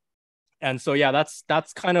 And so, yeah,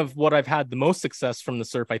 that's kind of what I've had the most success from the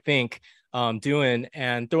surf, I think, doing,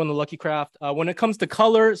 and throwing the Lucky Craft. When it comes to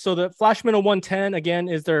color, so the Flashminnow 110, again,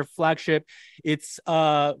 is their flagship. It's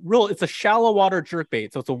it's a shallow water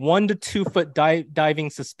jerkbait. So it's a 1 to 2 foot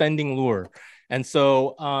diving suspending lure. And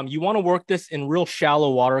so you want to work this in real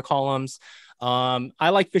shallow water columns.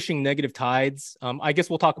 I like fishing negative tides. I guess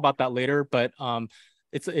we'll talk about that later, but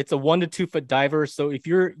it's a 1 to 2 foot diver. So if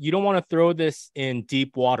you don't want to throw this in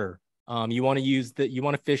deep water. You want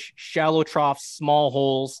to fish shallow troughs, small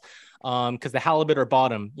holes, because the halibut are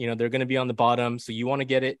bottom, they're going to be on the bottom. So you want to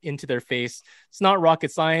get it into their face. It's not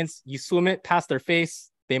rocket science. You swim it past their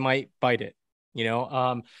face, they might bite it,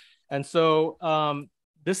 and so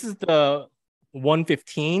this is the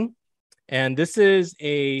 115, and this is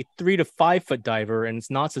a 3 to 5 foot diver, and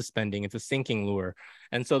it's not suspending, it's a sinking lure.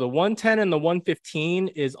 And so the 110 and the 115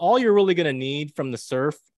 is all you're really going to need from the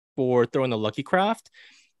surf for throwing the Lucky Craft.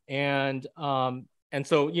 And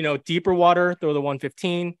so, deeper water, throw the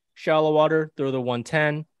 115, Shallow water, throw the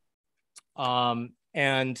 110.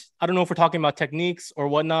 And I don't know if we're talking about techniques or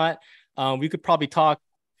whatnot. We could probably talk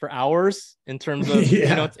for hours in terms of,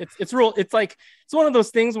 it's real. It's like, it's one of those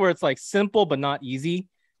things where it's like simple, but not easy.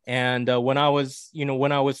 And when I was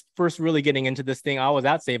first really getting into this thing, I was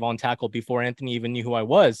at Save on Tackle before Anthony even knew who I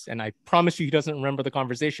was. And I promise you, he doesn't remember the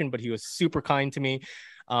conversation, but he was super kind to me.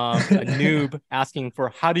 A noob asking for,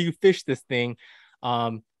 how do you fish this thing?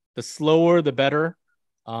 The slower, the better.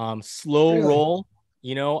 Slow roll,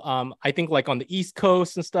 I think like on the East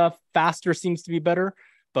Coast and stuff, faster seems to be better.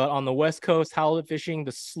 But on the West Coast, halibut fishing,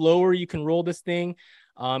 the slower you can roll this thing.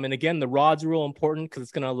 And again, the rod's real important because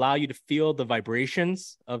it's going to allow you to feel the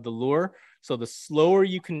vibrations of the lure. So the slower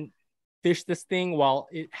you can fish this thing while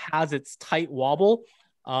it has its tight wobble,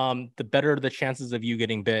 the better the chances of you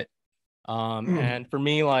getting bit. And for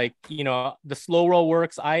me, like, the slow roll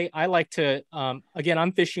works. I like to, again,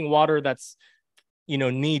 I'm fishing water that's,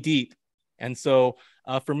 knee deep. And so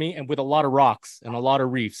for me, and with a lot of rocks and a lot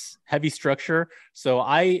of reefs, heavy structure. So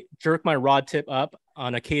I jerk my rod tip up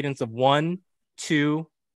on a cadence of 1, 2,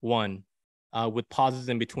 1, with pauses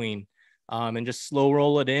in between, and just slow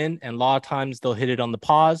roll it in. And a lot of times they'll hit it on the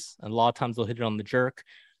pause, and a lot of times they'll hit it on the jerk.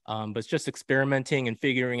 But it's just experimenting and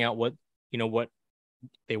figuring out what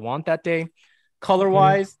they want that day. Color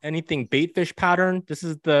wise, anything bait fish pattern. This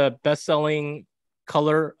is the best selling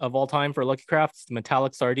color of all time for Lucky Craft. It's the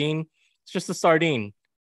metallic sardine. It's just a sardine,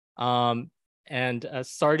 and a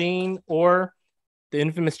sardine or the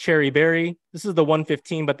infamous cherry berry. This is the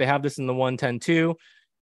 115, but they have this in the 110 too.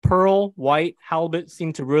 Pearl, white, halibut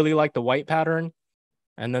seem to really like the white pattern,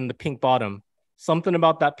 and then the pink bottom. Something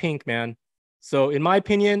about that pink, man. So in my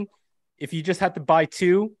opinion, if you just had to buy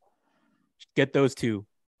two, get those two.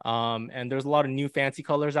 And there's a lot of new fancy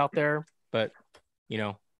colors out there, but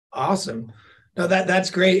Awesome. No,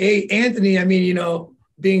 that's great. Hey, Anthony, I mean,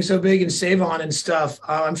 being so big in Save On and stuff,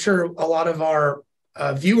 I'm sure a lot of our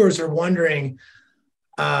viewers are wondering,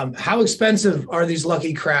 how expensive are these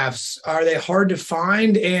Lucky Crafts? Are they hard to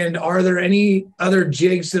find? And are there any other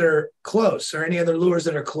jigs that are close, or any other lures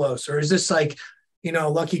that are close? Or is this like,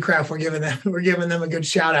 Lucky Craft, we're giving them a good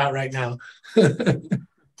shout out right now?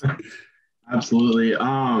 Absolutely.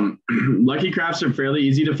 Lucky Crafts are fairly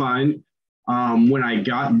easy to find. When I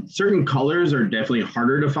got certain colors are definitely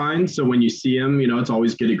harder to find. So when you see them, it's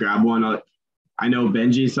always good to grab one. I know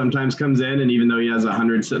Benjie sometimes comes in, and even though he has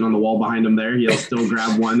 100 sitting on the wall behind him there, he'll still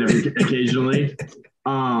grab one occasionally.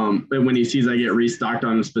 But when he sees I get restocked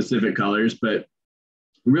on specific colors, but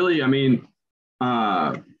really, I mean,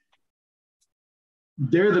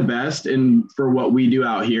 they're the best. And for what we do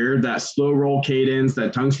out here, that slow roll cadence,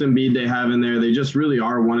 that tungsten bead they have in there, they just really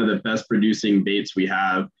are one of the best producing baits we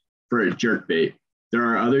have for a jerk bait. There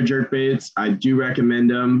are other jerk baits. I do recommend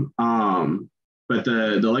them. But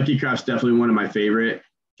the Lucky Craft's definitely one of my favorite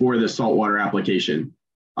for the saltwater application.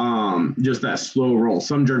 Just that slow roll.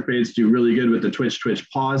 Some jerk baits do really good with the twitch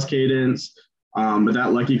pause cadence. But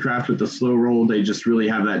that Lucky Craft with the slow roll, they just really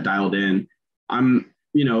have that dialed in. The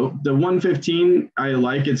 115 I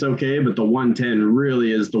like, it's okay, but the 110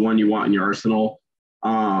 really is the one you want in your arsenal.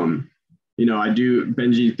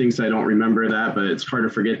 Benjie thinks I don't remember that, but it's hard to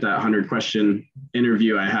forget that 100-question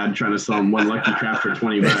interview I had trying to sell him one Lucky Craft for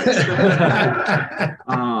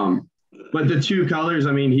 $20. But the two colors,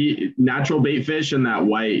 I mean, natural bait fish and that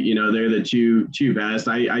white, they're the two best.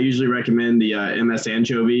 I usually recommend the MS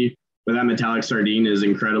anchovy, but that metallic sardine is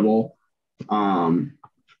incredible.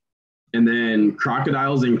 And then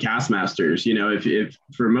crocodiles and castmasters, if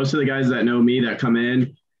for most of the guys that know me that come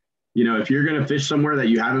in, if you're going to fish somewhere that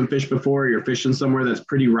you haven't fished before, you're fishing somewhere that's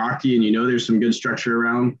pretty rocky and there's some good structure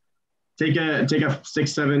around, take a $6,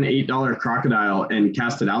 $7, $8 crocodile and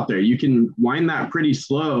cast it out there. You can wind that pretty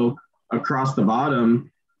slow across the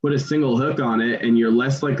bottom, put a single hook on it, and you're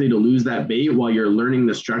less likely to lose that bait while you're learning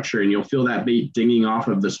the structure, and you'll feel that bait dinging off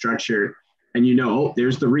of the structure. And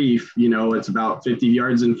there's the reef, it's about 50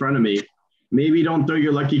 yards in front of me. Maybe don't throw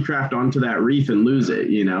your Lucky Craft onto that reef and lose it,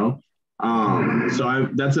 So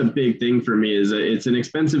that's a big thing for me, is it's an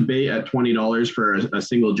expensive bait at $20 for a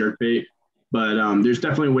single jerk bait, but there's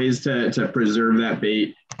definitely ways to preserve that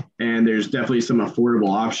bait. And there's definitely some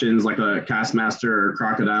affordable options like a Castmaster or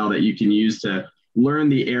crocodile that you can use to learn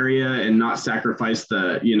the area and not sacrifice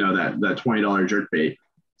that $20 jerk bait.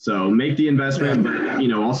 So make the investment, but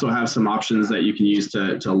also have some options that you can use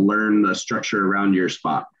to learn the structure around your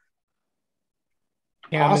spot.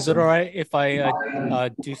 Yeah, awesome. Is it all right if I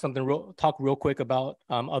do something talk real quick about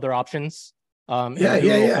other options?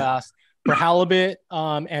 Yeah. Fast. For halibut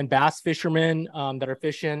and bass fishermen that are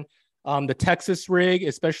fishing, The Texas rig,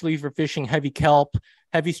 especially for fishing heavy kelp,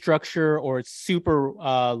 heavy structure, or it's super,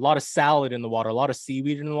 a lot of salad in the water, a lot of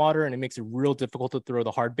seaweed in the water, and it makes it real difficult to throw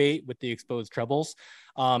the hard bait with the exposed trebles.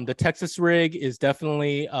 The Texas rig is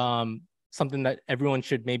definitely something that everyone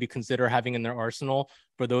should maybe consider having in their arsenal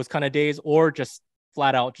for those kind of days, or just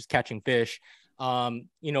flat out just catching fish. A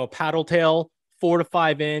paddle tail, 4 to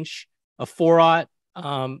 5 inch, a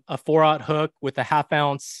 4/0 hook with a 1/2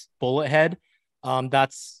 ounce bullet head.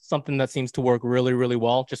 That's something that seems to work really, really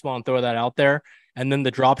well. Just want to throw that out there. And then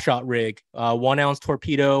the drop shot rig, 1 ounce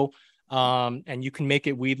torpedo, and you can make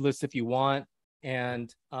it weedless if you want,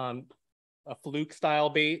 and a fluke style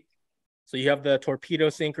bait. So you have the torpedo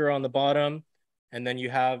sinker on the bottom, and then you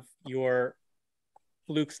have your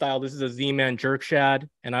fluke style. This is a Z-Man jerk shad,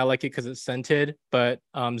 and I like it because it's scented, but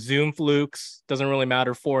zoom flukes, doesn't really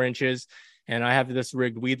matter, 4 inches. And I have this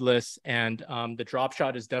rigged weedless, and the drop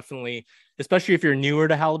shot is definitely, especially if you're newer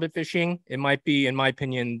to halibut fishing, it might be, in my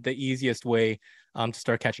opinion, the easiest way to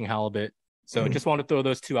start catching halibut. So just want to throw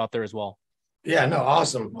those two out there as well. Yeah, no,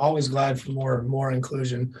 awesome. Always glad for more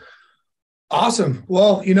inclusion. Awesome.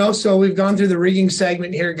 Well, so we've gone through the rigging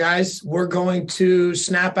segment here, guys. We're going to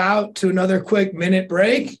snap out to another quick minute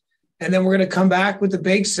break, and then we're going to come back with the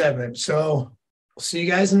bait segment. So we'll see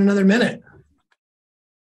you guys in another minute.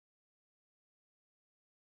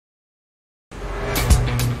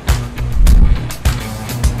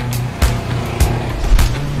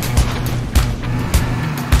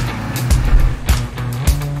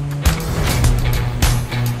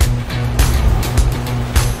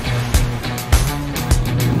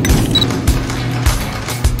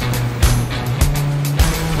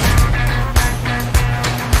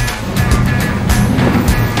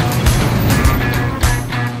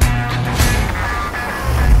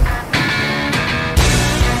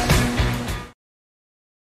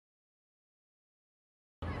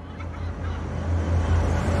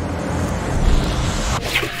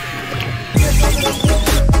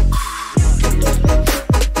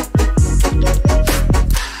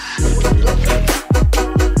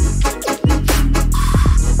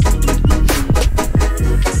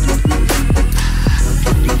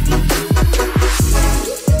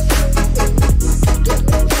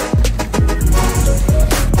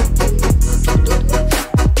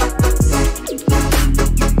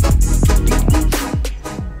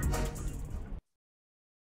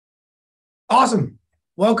 Awesome.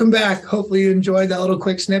 Welcome back. Hopefully you enjoyed that little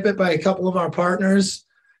quick snippet by a couple of our partners.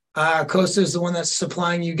 Costa is the one that's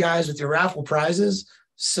supplying you guys with your raffle prizes.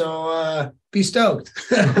 So be stoked.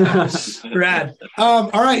 Rad. All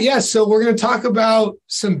right. Yeah. So we're going to talk about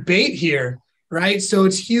some bait here, right? So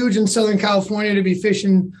it's huge in Southern California to be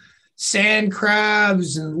fishing sand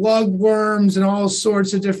crabs and lugworms and all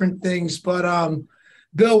sorts of different things. But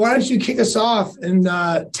Bill, why don't you kick us off and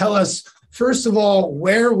tell us, first of all,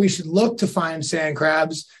 where we should look to find sand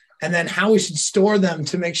crabs, and then how we should store them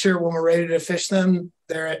to make sure when we're ready to fish them,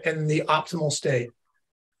 they're in the optimal state.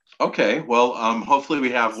 Okay, well, hopefully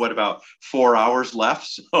we have, about 4 hours left,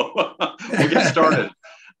 so we'll get started.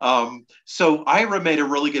 So Ira made a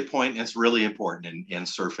really good point, and it's really important in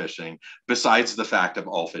surf fishing, besides the fact of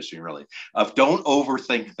all fishing, really, of don't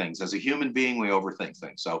overthink things. As a human being, we overthink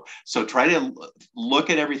things. So try to look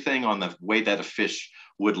at everything on the way that a fish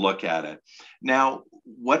would look at it. Now,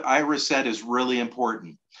 what Ira said is really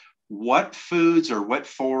important. What foods or what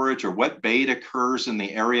forage or what bait occurs in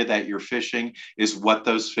the area that you're fishing is what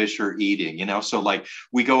those fish are eating. So like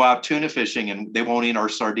we go out tuna fishing and they won't eat our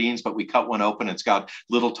sardines, but we cut one open, it's got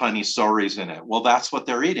little tiny sorries in it. Well, that's what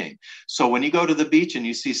they're eating. So when you go to the beach and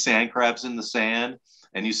you see sand crabs in the sand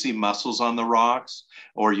and you see mussels on the rocks,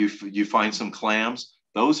 or you find some clams,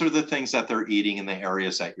 those are the things that they're eating in the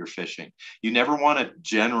areas that you're fishing. You never want to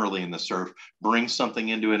generally in the surf bring something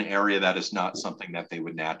into an area that is not something that they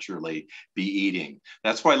would naturally be eating.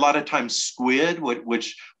 That's why a lot of times squid,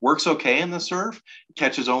 which works okay in the surf,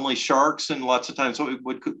 catches only sharks and lots of times what we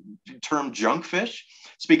would term junk fish.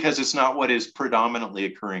 It's because it's not what is predominantly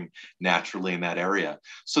occurring naturally in that area.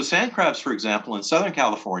 So sand crabs, for example, in Southern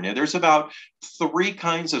California, there's about 3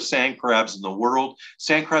 kinds of sand crabs in the world.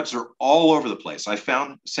 Sand crabs are all over the place. I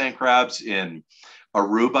found sand crabs in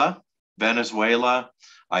Aruba, Venezuela.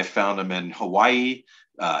 I found them in Hawaii,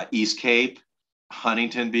 East Cape,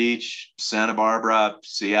 Huntington Beach, Santa Barbara,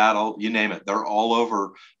 Seattle, you name it. They're all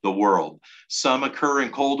over the world. Some occur in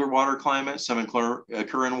colder water climates, some occur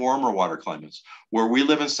in warmer water climates. Where we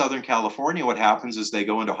live in Southern California, what happens is they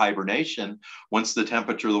go into hibernation once the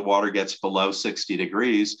temperature of the water gets below 60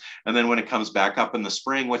 degrees. And then when it comes back up in the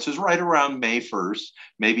spring, which is right around May 1st,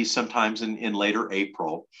 maybe sometimes in later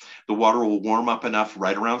April, the water will warm up enough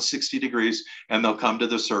right around 60 degrees and they'll come to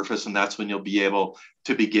the surface, and that's when you'll be able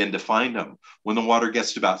to begin to find them. When the water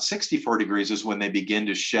gets to about 64 degrees is when they begin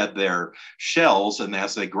to shed their shells. And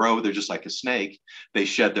as they grow, they're just like a snake. They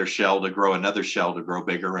shed their shell to grow another shell to grow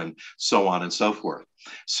bigger, and so on and so forth.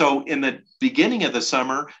 So in the beginning of the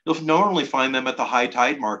summer, you'll normally find them at the high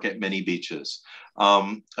tide mark at many beaches.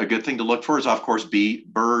 A good thing to look for is, of course,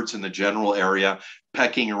 birds in the general area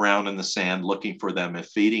pecking around in the sand, looking for them and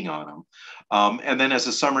feeding on them. And then as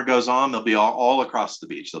the summer goes on, they'll be all across the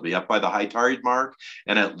beach. They'll be up by the high tide mark,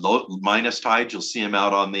 and at minus tide, you'll see them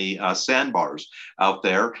out on the sandbars out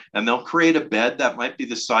there, and they'll create a bed that might be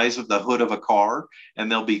the size of the hood of a car,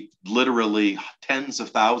 and there'll be literally tens of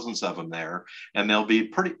thousands of them there, and they'll be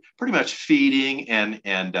pretty much feeding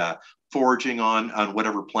and foraging on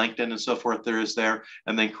whatever plankton and so forth there is there,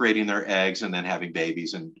 and then creating their eggs and then having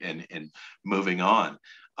babies and moving on.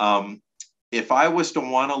 If I was to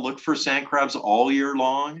want to look for sand crabs all year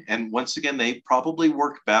long, and once again, they probably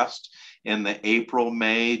work best in the April,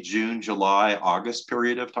 May, June, July, August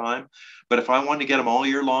period of time. But if I want to get them all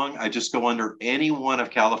year long, I just go under any one of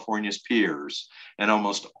California's piers, and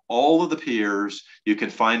almost all of the piers, you can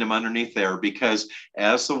find them underneath there, because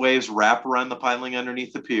as the waves wrap around the piling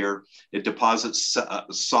underneath the pier, it deposits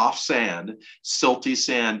soft sand, silty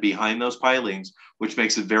sand behind those pilings, which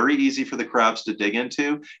makes it very easy for the crabs to dig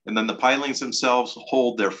into. And then the pilings themselves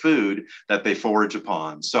hold their food that they forage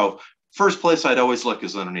upon. So first place I'd always look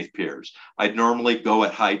is underneath piers. I'd normally go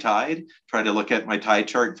at high tide, try to look at my tide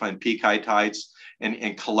chart and find peak high tides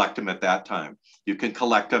and collect them at that time. You can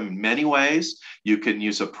collect them in many ways. You can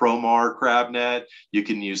use a Promar crab net. You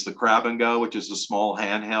can use the Crab and Go, which is a small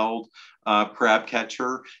handheld crab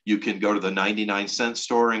catcher. You can go to the 99-cent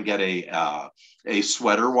store and get a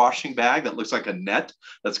sweater washing bag that looks like a net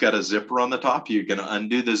that's got a zipper on the top. You're going to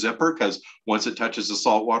undo the zipper, because once it touches the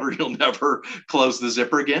salt water, you'll never close the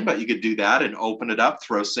zipper again. But you could do that and open it up,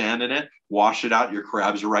 throw sand in it, wash it out. Your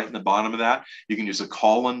crabs are right in the bottom of that. You can use a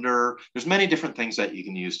colander. There's many different things that you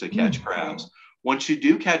can use to catch crabs. Once you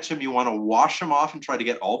do catch them, you want to wash them off and try to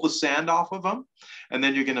get all the sand off of them. And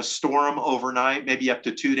then you're going to store them overnight, maybe up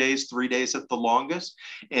to 2 days, 3 days at the longest,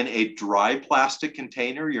 in a dry plastic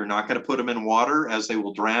container. You're not going to put them in water, as they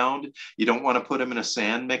will drown. You don't want to put them in a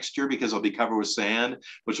sand mixture, because they'll be covered with sand,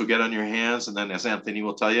 which will get on your hands. And then, as Anthony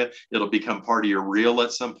will tell you, it'll become part of your reel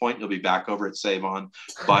at some point. You'll be back over at Save On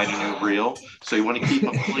buying a new reel. So you want to keep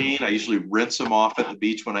them clean. I usually rinse them off at the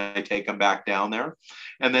beach when I take them back down there.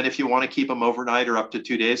 And then if you want to keep them overnight or up to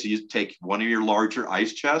 2 days, you take one of your larger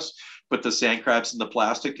ice chests, put the sand crabs in the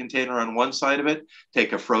plastic container on one side of it,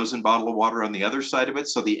 take a frozen bottle of water on the other side of it,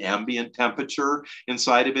 so the ambient temperature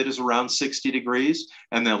inside of it is around 60 degrees,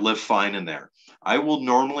 and they'll live fine in there. I will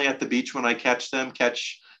normally at the beach, when I catch them,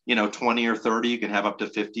 catch 20 or 30. You can have up to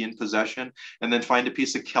 50 in possession, and then find a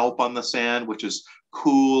piece of kelp on the sand, which is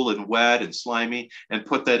cool and wet and slimy, and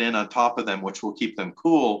put that in on top of them, which will keep them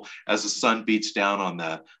cool as the sun beats down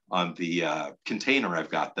on the container I've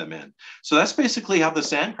got them in. So that's basically how the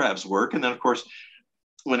sand crabs work. And then, of course,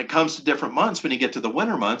 when it comes to different months, when you get to the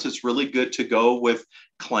winter months, it's really good to go with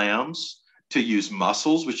clams, to use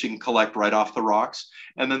mussels, which you can collect right off the rocks.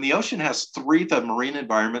 And then the ocean has the marine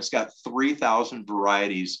environment's got 3,000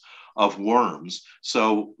 varieties of worms.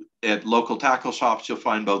 So at local tackle shops, you'll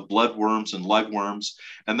find both bloodworms and lugworms.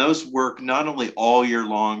 And those work not only all year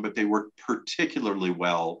long, but they work particularly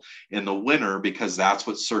well in the winter, because that's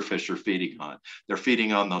what surf fish are feeding on. They're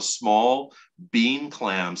feeding on those small bean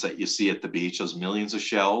clams that you see at the beach, those millions of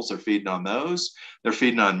shells. They're feeding on those. They're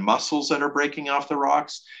feeding on mussels that are breaking off the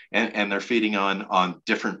rocks, and they're feeding on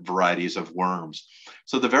different varieties of worms.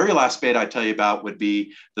 So the very last bait I tell you about would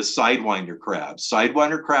be the sidewinder crabs.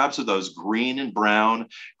 Sidewinder crabs are those green and brown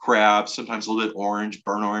crabs, sometimes a little bit orange,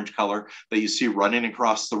 burnt orange color, that you see running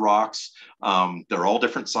across the rocks. They're all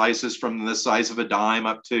different sizes, from the size of a dime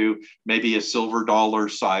up to maybe a silver dollar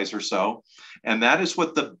size or so. And that is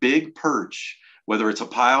what the big perch, whether it's a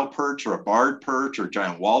pile perch or a barred perch or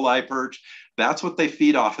giant walleye perch, that's what they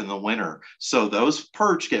feed off in the winter. So those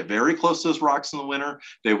perch get very close to those rocks in the winter.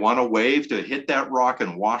 They want a wave to hit that rock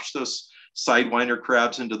and wash those sidewinder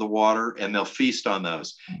crabs into the water, and they'll feast on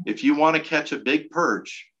those. If you want to catch a big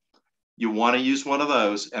perch, you want to use one of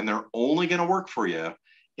those, and they're only going to work for you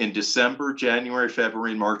in December, January,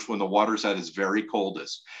 February, and March, when the water's at its very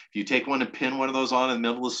coldest. If you take one and pin one of those on in the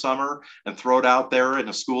middle of summer and throw it out there in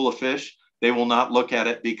a school of fish, they will not look at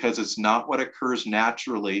it because it's not what occurs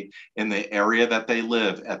naturally in the area that they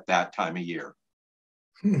live at that time of year.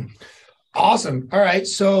 Awesome. All right.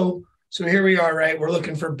 So here we are, right? We're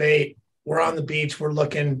looking for bait. We're on the beach, we're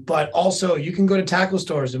looking, but also you can go to tackle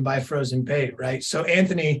stores and buy frozen bait, right? So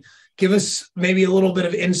Anthony, give us maybe a little bit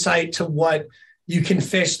of insight to what you can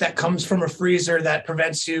fish that comes from a freezer that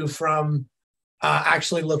prevents you from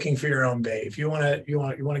actually looking for your own bait. If you want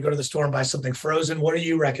to go to the store and buy something frozen, what are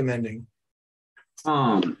you recommending?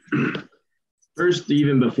 First,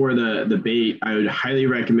 even before the bait, I would highly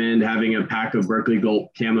recommend having a pack of Berkeley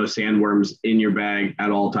Gulp camo sandworms in your bag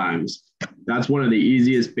at all times. That's one of the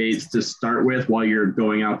easiest baits to start with while you're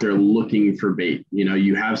going out there looking for bait. You know,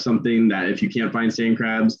 you have something that if you can't find sand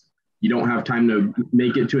crabs, you don't have time to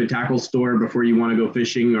make it to a tackle store before you want to go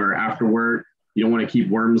fishing or after work. You don't want to keep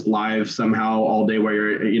worms live somehow all day while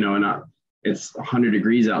you're, you know, and it's 100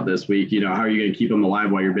 degrees out this week. You know, how are you going to keep them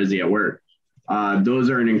alive while you're busy at work? Those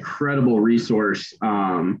are an incredible resource.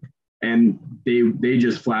 And they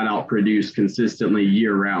just flat out produce consistently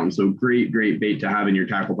year round. So great bait to have in your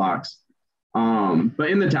tackle box. But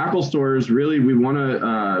in the tackle stores, really, we want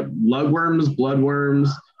to lugworms, bloodworms.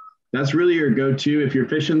 That's really your go-to. If you're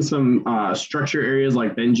fishing some structure areas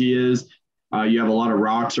like Benjie is, you have a lot of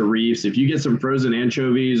rocks or reefs. If you get some frozen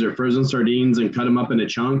anchovies or frozen sardines and cut them up into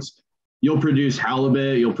chunks, you'll produce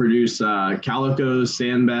halibut, you'll produce calicos,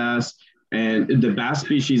 sand bass, and the bass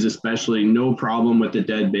species especially, no problem with the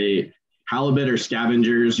dead bait. Halibut are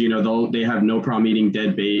scavengers, you know, they have no problem eating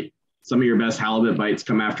dead bait. Some of your best halibut bites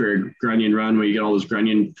come after a grunion run where you get all those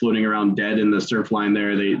grunion floating around dead in the surf line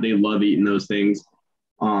there. They love eating those things.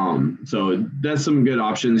 So that's some good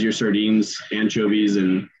options, your sardines, anchovies,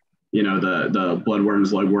 and, you know, the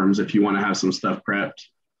bloodworms, lugworms, if you want to have some stuff prepped.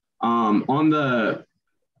 On the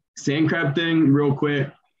sand crab thing, real quick,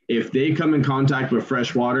 if they come in contact with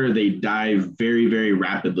fresh water, they die very, very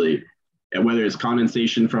rapidly. And whether it's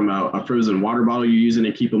condensation from a frozen water bottle you're using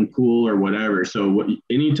to keep them cool or whatever. So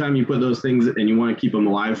anytime you put those things and you want to keep them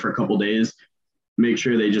alive for a couple of days, make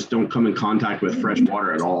sure they just don't come in contact with fresh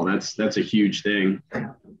water at all. That's a huge thing.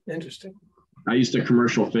 Interesting. I used to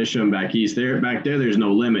commercial fish them back east. Back there, there's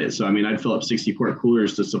no limit. So, I mean, I'd fill up 60 quart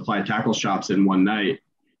coolers to supply tackle shops in one night.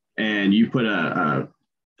 And you put a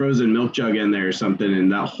frozen milk jug in there or something,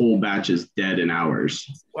 and that whole batch is dead in hours.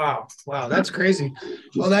 Wow. That's crazy.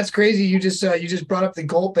 Well, that's crazy. You just brought up the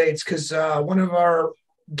gulp baits because one of our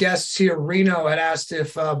guests here, Reno, had asked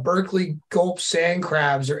if Berkeley gulp sand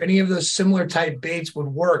crabs or any of those similar type baits would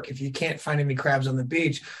work if you can't find any crabs on the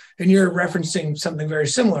beach. And you're referencing something very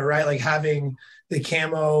similar, right? Like having the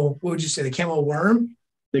camo, what would you say, the camo worm?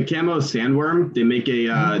 The camo sandworm. They make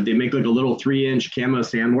they make like a little 3-inch camo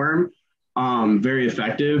sandworm. Very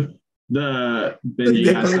effective.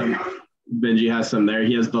 Benjie has some there.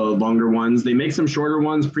 He has the longer ones. They make some shorter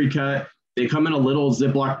ones pre-cut. They come in a little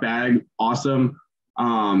Ziploc bag. Awesome.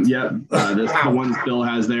 This the ones Bill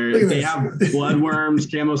has there. They have bloodworms,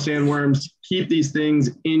 camo sandworms. Keep these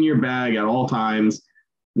things in your bag at all times.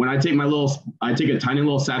 When I take a tiny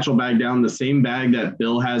little satchel bag down, the same bag that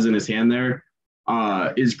Bill has in his hand there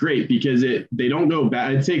is great because they don't go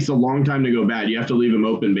bad. It takes a long time to go bad. You have to leave them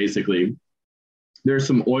open basically. There's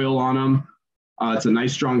some oil on them. It's a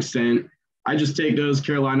nice strong scent. I just take those,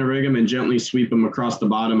 Carolina rig them, and gently sweep them across the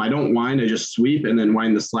bottom. I don't wind, I just sweep and then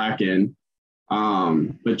wind the slack in.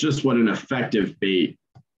 But just what an effective bait.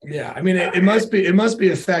 Yeah, I mean, it must be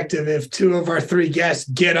effective if 2 of our 3 guests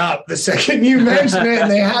get up the second you mention it and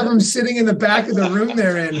they have them sitting in the back of the room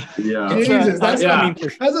they're in. Yeah, Jesus, that's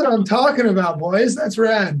what I'm talking about, boys. That's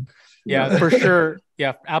rad. Yeah, for sure.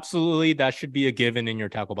 Yeah, absolutely. That should be a given in your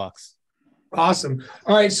tackle box. Awesome.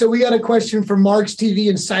 All right, so we got a question from Marks TV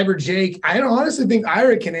and Cyber Jake. I honestly think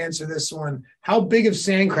Ira can answer this one. How big of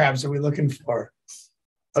sand crabs are we looking for?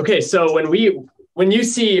 Okay, so when you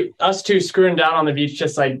see us 2 screwing down on the beach,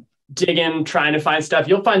 just like digging, trying to find stuff,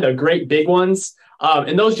 you'll find the great big ones.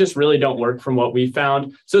 And those just really don't work from what we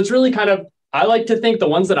found. So it's really I like to think the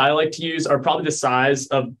ones that I like to use are probably the size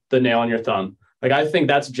of the nail on your thumb. Like, I think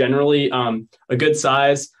that's generally a good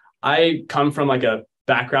size. I come from like a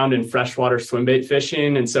background in freshwater swim bait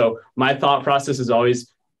fishing. And so my thought process is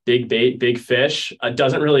always big bait, big fish. It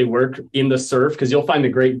doesn't really work in the surf because you'll find the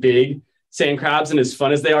great big sand crabs, and as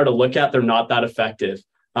fun as they are to look at, they're not that effective.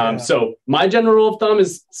 So my general rule of thumb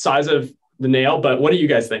is size of the nail, but what do you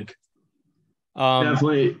guys think?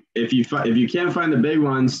 Definitely, if you can't find the big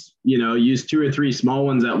ones, use 2 or 3 small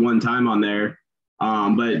ones at one time on there.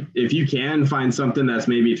 But if you can find something that's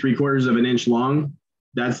maybe 3/4 of an inch long,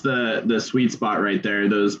 that's the sweet spot right there.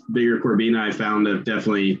 Those bigger Corbina I found have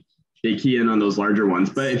definitely, they key in on those larger ones.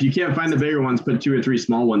 But if you can't find the bigger ones, put 2 or 3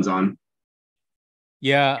 small ones on.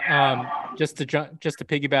 Yeah. Just to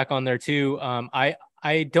piggyback on there too.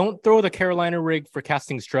 I don't throw the Carolina rig for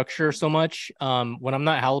casting structure so much. When I'm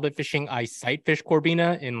not halibut fishing, I sight fish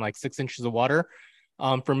Corbina in like 6 inches of water.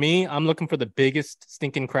 For me, I'm looking for the biggest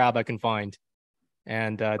stinking crab I can find.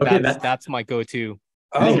 And that's my go-to.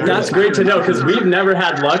 Oh, that's great to know, because we've never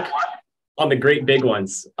had luck on the great big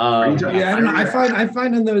ones. I don't know. I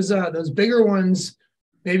find in those bigger ones,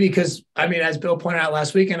 maybe because, I mean, as Bill pointed out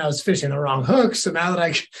last weekend, I was fishing the wrong hook. So now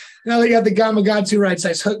that they got the Gamakatsu right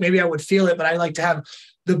size hook, maybe I would feel it, but I like to have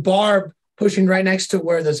the barb pushing right next to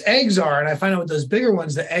where those eggs are. And I find out with those bigger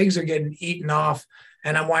ones, the eggs are getting eaten off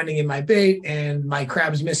and I'm winding in my bait and my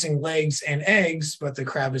crab's missing legs and eggs, but the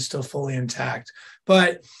crab is still fully intact.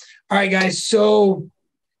 But all right, guys. So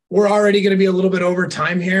we're already going to be a little bit over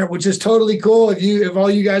time here, which is totally cool. If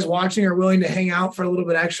all you guys watching are willing to hang out for a little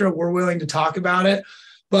bit extra, we're willing to talk about it.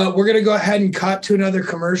 But we're going to go ahead and cut to another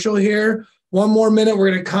commercial here. One more minute.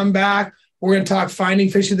 We're going to come back. We're going to talk finding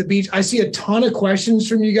fish at the beach. I see a ton of questions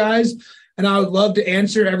from you guys, and I would love to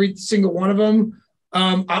answer every single one of them.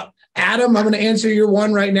 Adam, I'm going to answer your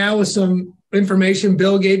one right now with some information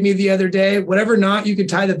Bill gave me the other day. Whatever knot you can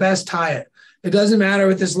tie the best, tie it. It doesn't matter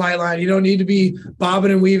with this light line. You don't need to be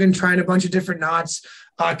bobbing and weaving, trying a bunch of different knots.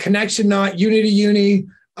 Connection knot, uni to uni.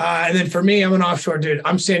 And then for me, I'm an offshore dude.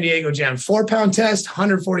 I'm San Diego Jam. 4-pound test,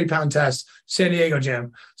 140-pound test, San Diego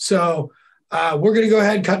Jam. So we're going to go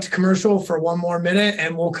ahead and cut to commercial for one more minute,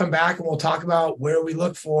 and we'll come back and we'll talk about where we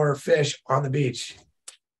look for fish on the beach.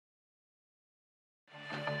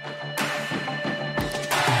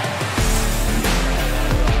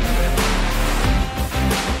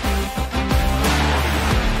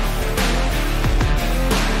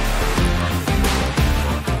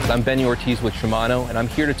 I'm Benjie Ortiz with Shimano, and I'm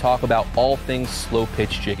here to talk about all things slow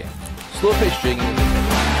pitch jigging. Slow pitch jigging is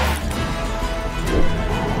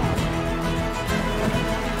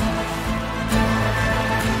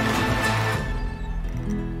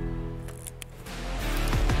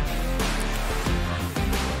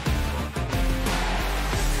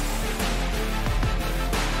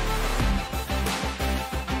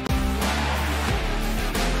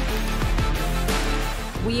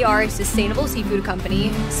We are a sustainable seafood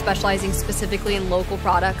company specializing specifically in local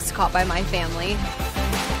products caught by my family.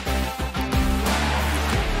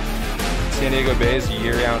 San Diego Bay's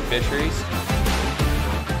year-round fisheries.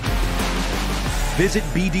 Visit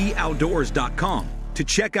BDOutdoors.com to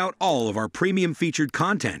check out all of our premium featured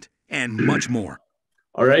content and much more.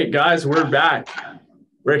 All right, guys, we're back.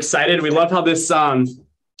 We're excited. We love how this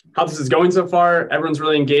is going so far. Everyone's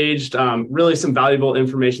really engaged. Really some valuable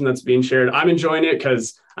information that's being shared. I'm enjoying it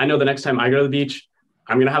because I know the next time I go to the beach,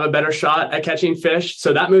 I'm going to have a better shot at catching fish.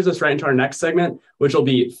 So that moves us right into our next segment, which will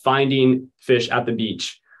be finding fish at the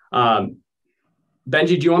beach. Benjie,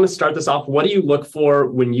 do you want to start this off? What do you look for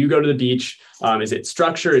when you go to the beach? Is it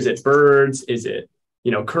structure? Is it birds? Is it,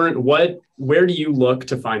 current? Where do you look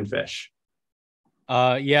to find fish?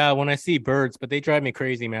 Yeah, when I see birds, but they drive me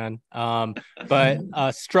crazy, man.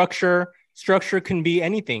 But structure can be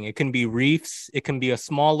anything. It can be reefs. It can be a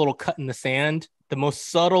small little cut in the sand. The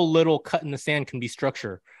most subtle little cut in the sand can be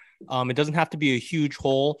structure. It doesn't have to be a huge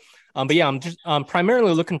hole. But yeah, I'm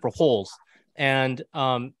primarily looking for holes. And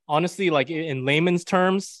honestly, like in layman's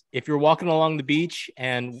terms, if you're walking along the beach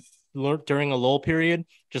and during a lull period,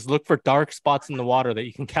 just look for dark spots in the water that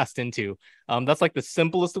you can cast into. That's like the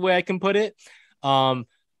simplest way I can put it.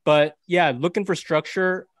 But yeah, looking for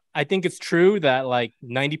structure. I think it's true that like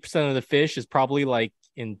 90% of the fish is probably like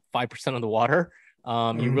in 5% of the water.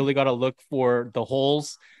 You really got to look for the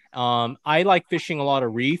holes. I like fishing a lot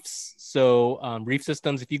of reefs. So reef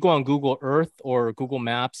systems, if you go on Google Earth or Google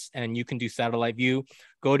Maps and you can do satellite view,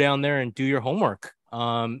 go down there and do your homework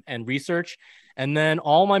and research. And then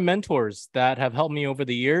all my mentors that have helped me over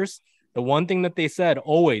the years, the one thing that they said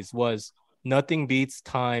always was nothing beats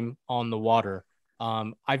time on the water.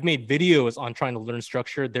 I've made videos on trying to learn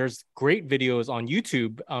structure. There's great videos on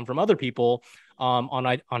YouTube from other people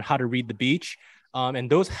on how to read the beach.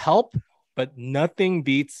 And those help, but nothing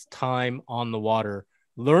beats time on the water.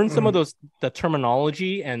 Learn some of the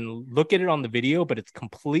terminology and look at it on the video, but it's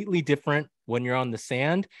completely different when you're on the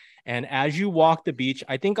sand. And as you walk the beach,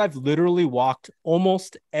 I think I've literally walked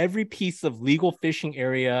almost every piece of legal fishing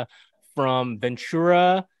area from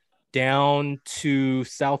Ventura down to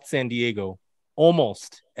South San Diego.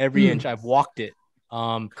 Almost every inch I've walked it.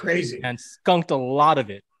 Crazy. And skunked a lot of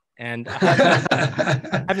it. And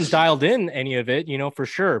I haven't dialed in any of it, for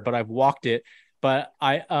sure, but I've walked it. But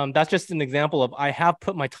that's just an example of I have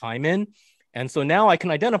put my time in. And so now I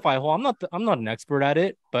can identify, well, I'm not an expert at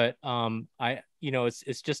it, but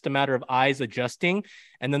it's just a matter of eyes adjusting.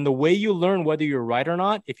 And then the way you learn whether you're right or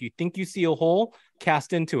not, if you think you see a hole,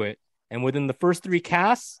 cast into it. And within the first 3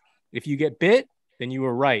 casts, if you get bit, then you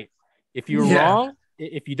were right. If you're wrong,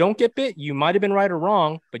 if you don't get bit, you might have been right or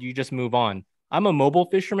wrong, but you just move on. I'm a mobile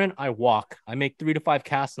fisherman. I walk. I make 3 to 5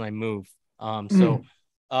 casts and I move.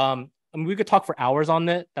 We could talk for hours on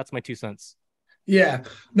that. That's my 2 cents. Yeah,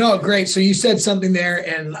 no, great. So you said something there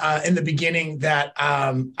and in the beginning that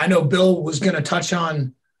I know Bill was going to touch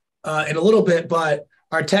on in a little bit, but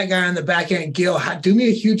our tech guy on the back end, Gil, do me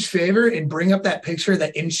a huge favor and bring up that picture of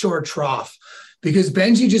that inshore trough, because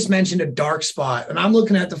Benjie just mentioned a dark spot. And I'm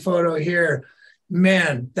looking at the photo here.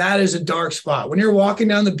 Man, that is a dark spot. When you're walking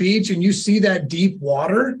down the beach and you see that deep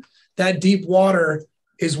water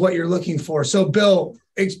is what you're looking for. So Bill,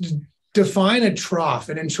 define a trough,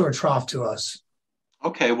 an inshore trough to us.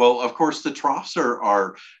 Okay, well, of course, the troughs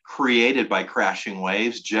are created by crashing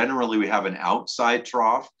waves. Generally, we have an outside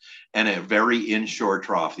trough and a very inshore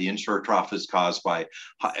trough. The inshore trough is caused by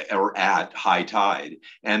at high tide.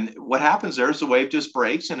 And what happens there is the wave just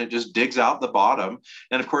breaks and it just digs out the bottom.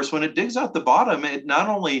 And of course, when it digs out the bottom, it not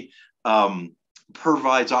only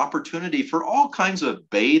provides opportunity for all kinds of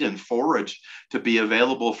bait and forage to be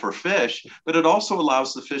available for fish, but it also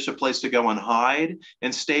allows the fish a place to go and hide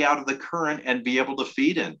and stay out of the current and be able to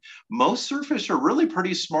feed in. Most surf fish are really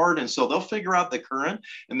pretty smart, and so they'll figure out the current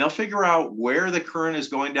and they'll figure out where the current is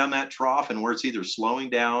going down that trough and where it's either slowing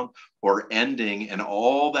down or ending, and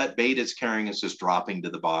all that bait it's carrying is just dropping to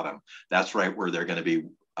the bottom. That's right where they're going to be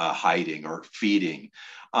hiding or feeding.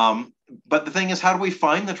 But the thing is, how do we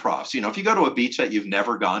find the troughs? If you go to a beach that you've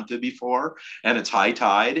never gone to before and it's high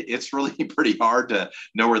tide, it's really pretty hard to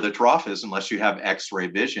know where the trough is unless you have X-ray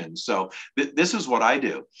vision. So this is what I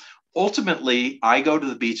do. Ultimately, I go to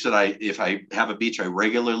the beach if I have a beach I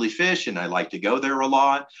regularly fish and I like to go there a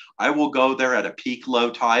lot, I will go there at a peak low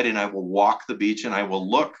tide and I will walk the beach and I will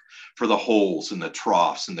look for the holes and the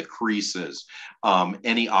troughs and the creases,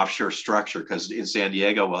 any offshore structure, because in San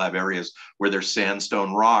Diego, we'll have areas where there's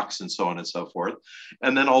sandstone rocks and so on and so forth.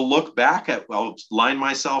 And then I'll line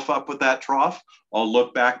myself up with that trough. I'll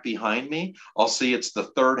look back behind me. I'll see it's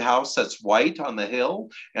the third house that's white on the hill.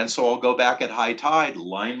 And so I'll go back at high tide,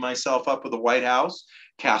 line myself up with a white house,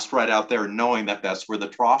 cast right out there, knowing that that's where the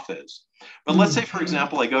trough is. But let's say, for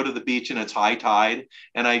example, I go to the beach and it's high tide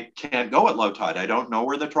and I can't go at low tide. I don't know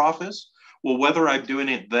where the trough is. Well, whether I'm doing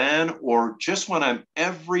it then or just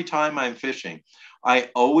every time I'm fishing,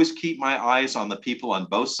 I always keep my eyes on the people on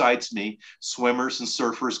both sides of me, swimmers and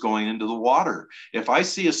surfers going into the water. If I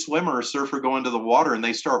see a swimmer or surfer go into the water and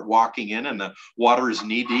they start walking in and the water is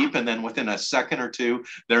knee deep, and then within a second or two,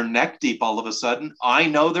 they're neck deep all of a sudden, I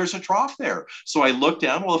know there's a trough there. So I look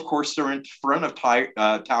down. Well, of course, they're in front of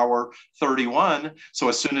Tower 31. So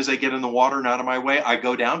as soon as they get in the water and out of my way, I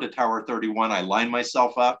go down to Tower 31. I line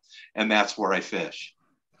myself up, and that's where I fish.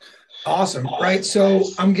 Awesome. Right. So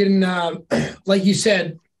I'm getting, like you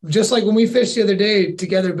said, just like when we fished the other day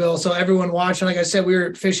together, Bill. So everyone watching, like I said, we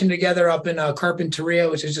were fishing together up in Carpinteria,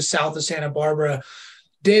 which is just south of Santa Barbara.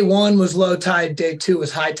 Day 1 was low tide. Day 2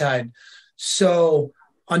 was high tide. So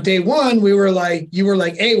on day 1, you were like,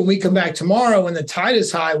 hey, when we come back tomorrow, when the tide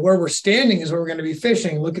is high, where we're standing is where we're going to be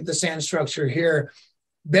fishing. Look at the sand structure here.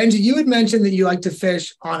 Benjie, you had mentioned that you like to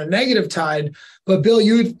fish on a negative tide, but Bill,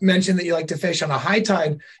 you had mentioned that you like to fish on a high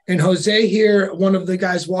tide. And Jose here, one of the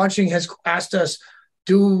guys watching, has asked us,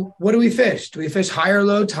 what do we fish? Do we fish high or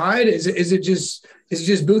low tide? Is it just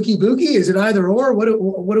bookie? Is it either or? What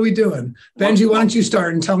are we doing? Benjie, why don't you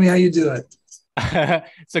start and tell me how you do it?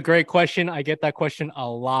 It's a great question. I get that question a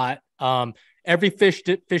lot. Every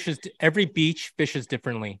beach fishes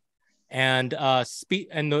differently. And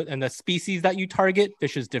the species that you target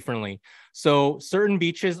fishes differently. So certain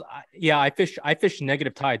beaches, I fish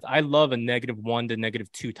negative tides. I love a -1 to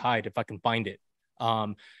 -2 tide if I can find it.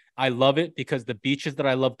 I love it because the beaches that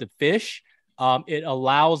I love to fish, it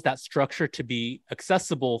allows that structure to be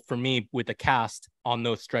accessible for me with a cast on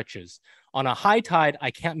those stretches. On a high tide,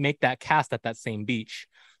 I can't make that cast at that same beach.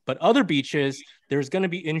 But other beaches, there's going to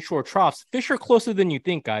be inshore troughs. Fish are closer than you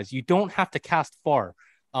think, guys. You don't have to cast far.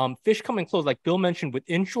 Fish coming close, like Bill mentioned, with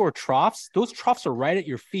inshore troughs, those troughs are right at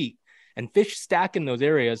your feet and fish stack in those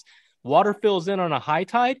areas. Water fills in on a high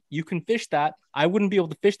tide, you can fish that. I wouldn't be able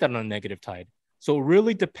to fish that on a negative tide. So it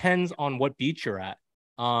really depends on what beach you're at.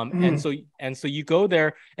 And so you go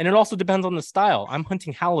there, and it also depends on the style. I'm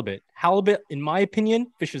hunting halibut. Halibut, in my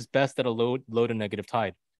opinion, fishes best at a low to negative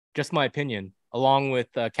tide. Just my opinion, along with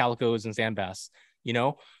calicos and sand bass,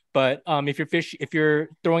 But if you're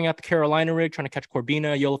throwing out the Carolina rig, trying to catch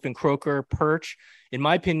Corbina, yellowfin croaker, perch, in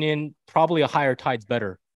my opinion, probably a higher tide's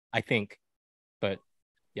better, I think. But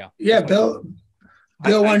yeah. Bill, why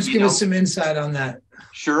don't you give us some insight on that?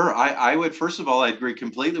 Sure. I would, first of all, I agree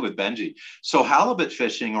completely with Benjie. So halibut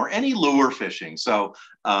fishing or any lure fishing. So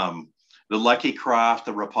the Lucky Craft,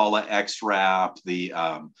 the Rapala X-Rap, the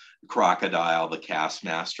Crocodile, the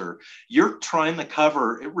Castmaster, you're trying to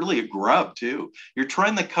cover, really a grub too. You're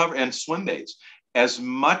trying to cover, and swim baits, as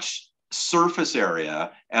much surface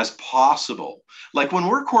area as possible. Like when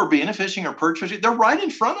we're Corbina fishing or perch fishing, they're right in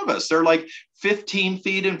front of us. They're like 15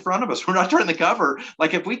 feet in front of us. We're not trying to cover.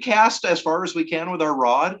 Like if we cast as far as we can with our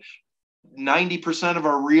rod, 90% of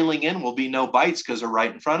our reeling in will be no bites because they're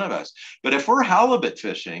right in front of us. But if we're halibut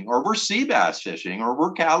fishing or we're sea bass fishing or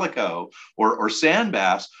we're calico or sand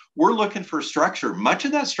bass, we're looking for structure. Much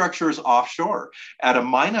of that structure is offshore. At a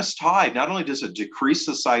minus tide, not only does it decrease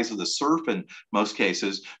the size of the surf in most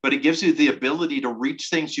cases, but it gives you the ability to reach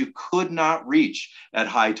things you could not reach at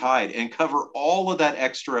high tide and cover all of that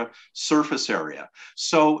extra surface area.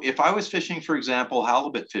 So if I was fishing, for example,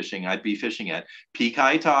 halibut fishing, I'd be fishing at peak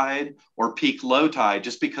high tide or peak low tide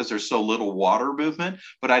just because there's so little water movement,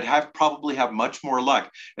 but I'd probably have much more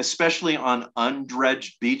luck, especially on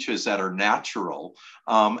undredged beaches that are natural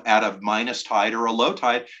at a minus tide or a low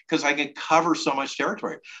tide, because I can cover so much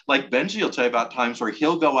territory. Like Benjie will tell you about times where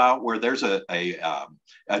he'll go out where there's a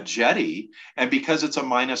jetty, and because it's a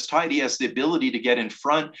minus tide, he has the ability to get in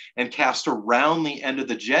front and cast around the end of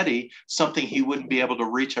the jetty, something he wouldn't be able to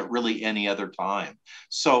reach at really any other time.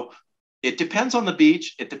 So it depends on the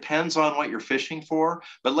beach. It depends on what you're fishing for.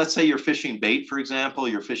 But let's say you're fishing bait, for example,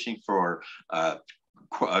 you're fishing for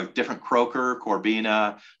different croaker,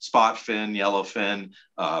 Corbina, spotfin, yellowfin,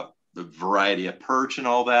 the variety of perch and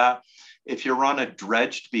all that. If you're on a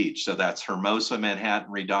dredged beach, so that's Hermosa,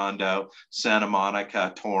 Manhattan, Redondo, Santa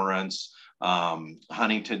Monica, Torrance,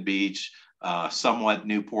 Huntington Beach, somewhat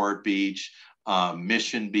Newport Beach,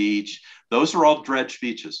 Mission Beach, those are all dredged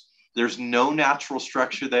beaches. There's no natural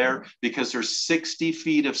structure there because there's 60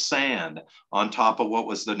 feet of sand on top of what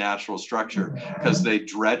was the natural structure because they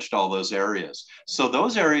dredged all those areas. So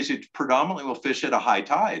those areas you predominantly will fish at a high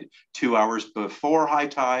tide, 2 hours before high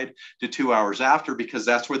tide to 2 hours after, because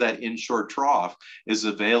that's where that inshore trough is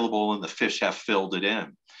available and the fish have filled it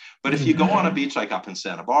in. But if you go on a beach like up in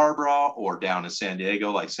Santa Barbara or down in San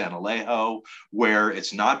Diego, like San Alejo, where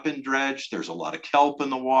it's not been dredged, there's a lot of kelp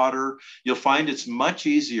in the water, you'll find it's much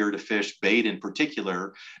easier to fish bait in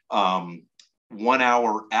particular 1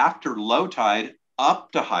 hour after low tide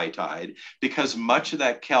up to high tide, because much of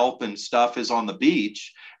that kelp and stuff is on the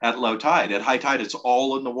beach at low tide. At high tide, it's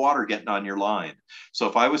all in the water getting on your line. So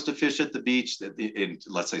if I was to fish at the beach in,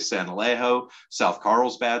 let's say, San Alejo, South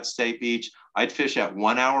Carlsbad State Beach, I'd fish at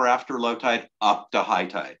 1 hour after low tide up to high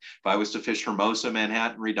tide. If I was to fish Hermosa,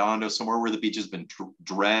 Manhattan, Redondo, somewhere where the beach has been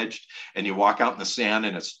dredged and you walk out in the sand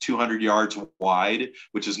and it's 200 yards wide,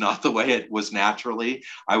 which is not the way it was naturally,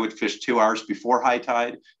 I would fish 2 hours before high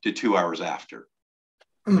tide to 2 hours after.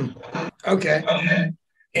 Okay.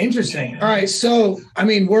 Interesting. All right. So, I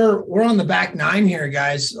mean, we're on the back nine here,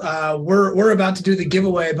 guys. We're about to do the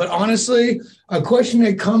giveaway, but honestly, a question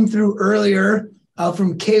had come through earlier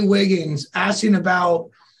from Kay Wiggins asking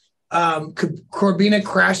about Corbina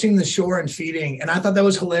crashing the shore and feeding. And I thought that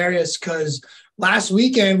was hilarious because last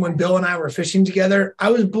weekend when Bill and I were fishing together,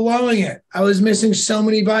 I was blowing it. I was missing so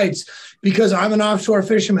many bites because I'm an offshore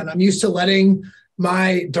fisherman. I'm used to letting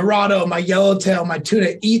my Dorado, my yellowtail, my tuna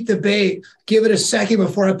eat the bait, give it a second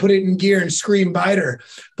before I put it in gear and scream biter.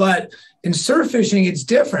 But in surf fishing, it's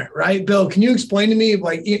different, right? Bill, can you explain to me,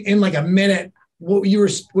 like in like a minute, what you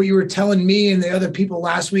were telling me and the other people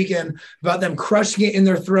last weekend about them crushing it in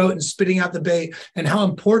their throat and spitting out the bait and how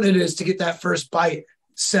important it is to get that first bite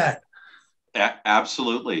set?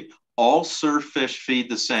 Absolutely. All surf fish feed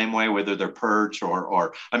the same way, whether they're perch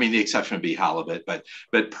or I mean, the exception would be halibut, but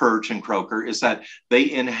perch and croaker, is that they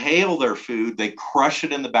inhale their food, they crush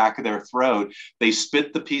it in the back of their throat, they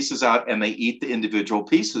spit the pieces out, and they eat the individual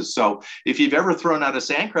pieces. So if you've ever thrown out a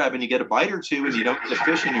sand crab and you get a bite or two and you don't get the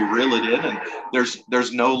fish and you reel it in and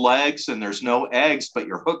there's no legs and there's no eggs, but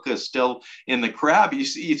your hook is still in the crab, you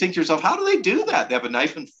think to yourself, how do they do that? They have a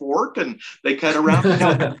knife and fork and they cut around.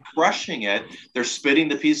 No, they're crushing it, they're spitting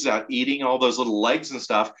the pieces out, eating all those little legs and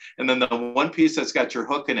stuff, and then the one piece that's got your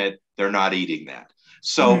hook in it, they're not eating that.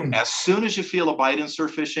 So as soon as you feel a bite in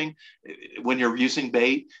surf fishing, when you're using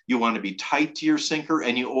bait, you want to be tight to your sinker,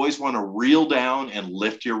 and you always want to reel down and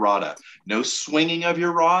lift your rod up. No swinging of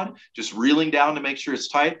your rod, just reeling down to make sure it's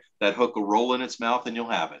tight. That hook will roll in its mouth and you'll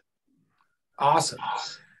have it. Awesome.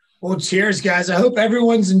 Well, cheers, guys. I hope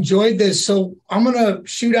everyone's enjoyed this. So I'm going to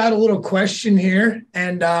shoot out a little question here.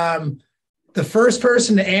 And the first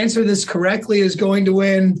person to answer this correctly is going to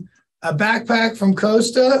win a backpack from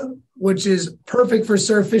Costa, which is perfect for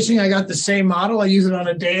surf fishing. I got the same model. I use it on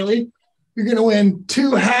a daily. You're going to win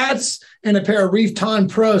 2 hats and a pair of Reef Ton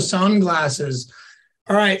Pro sunglasses.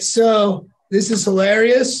 All right. So this is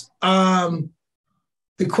hilarious.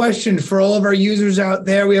 The question for all of our users out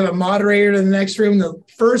there, we have a moderator in the next room. The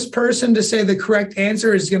first person to say the correct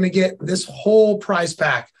answer is going to get this whole prize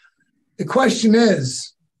pack. The question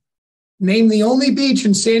is, name the only beach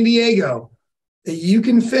in San Diego that you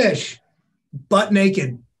can fish butt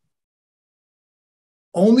naked.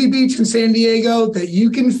 Only beach in San Diego that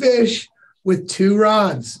you can fish with 2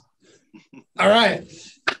 rods. All right.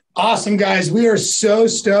 Awesome, guys. We are so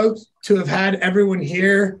stoked to have had everyone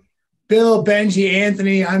here. Bill, Benjie,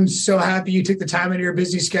 Anthony, I'm so happy you took the time out of your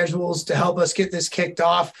busy schedules to help us get this kicked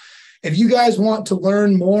off. If you guys want to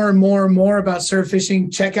learn more and more and more about surf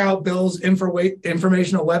fishing, check out Bill's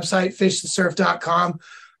informational website, fishthesurf.com.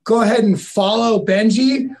 Go ahead and follow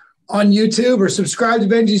Benjie on YouTube or subscribe to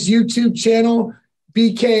Benjie's YouTube channel,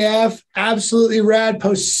 BKF. Absolutely rad.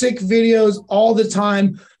 Posts sick videos all the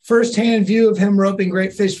time. Firsthand view of him roping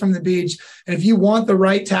great fish from the beach. And if you want the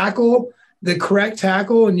right tackle, the correct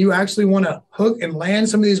tackle, and you actually want to hook and land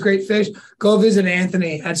some of these great fish, go visit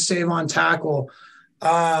Anthony at Save on Tackle.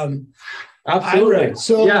 Absolutely.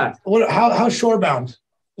 So yeah. How shorebound?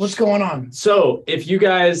 What's going on? So if you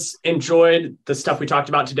guys enjoyed the stuff we talked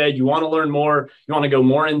about today, you want to learn more, you want to go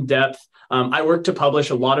more in depth. I work to publish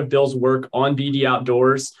a lot of Bill's work on BD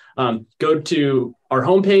Outdoors. Go to our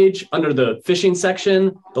homepage under the fishing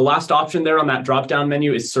section. The last option there on that drop-down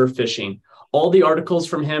menu is surf fishing. All the articles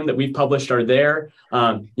from him that we've published are there.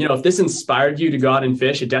 If this inspired you to go out and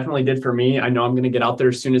fish, it definitely did for me. I know I'm going to get out there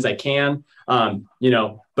as soon as I can.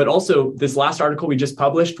 But also this last article we just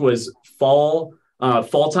published was fall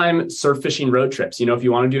time surf fishing road trips. If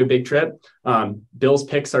you want to do a big trip, Bill's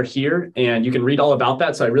picks are here and you can read all about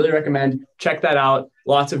that. So I really recommend check that out.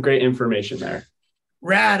 Lots of great information there.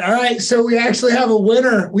 Rad. All right. So we actually have a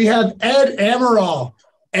winner. We have Ed Amaral.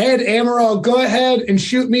 Ed Amaral, go ahead and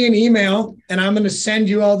shoot me an email, and I'm going to send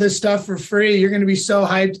you all this stuff for free. You're going to be so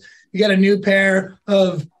hyped. You got a new pair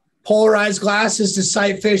of polarized glasses to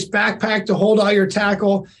sight fish, backpack to hold all your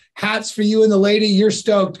tackle, hats for you and the lady. You're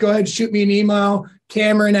stoked. Go ahead, shoot me an email,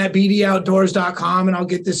 Cameron@BDOutdoors.com, and I'll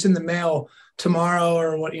get this in the mail tomorrow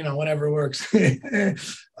or whatever works.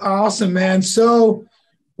 Awesome, man. So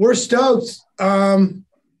we're stoked.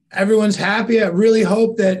 Everyone's happy. I really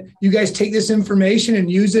hope that you guys take this information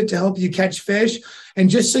and use it to help you catch fish. And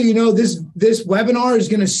just so you know, this webinar is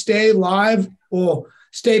going to stay live or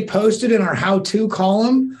stay posted in our how-to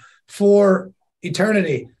column for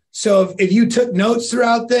eternity. So if you took notes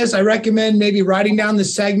throughout this, I recommend maybe writing down the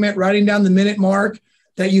segment, writing down the minute mark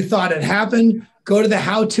that you thought had happened. Go to the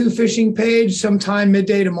how-to fishing page sometime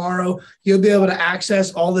midday tomorrow. You'll be able to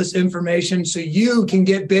access all this information so you can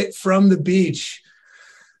get bit from the beach.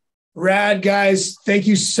 Rad, guys. Thank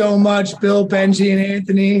you so much, Bill, Benjie, and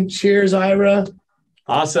Anthony. Cheers, Ira.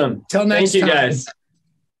 Awesome. Till next time. Thank you, guys.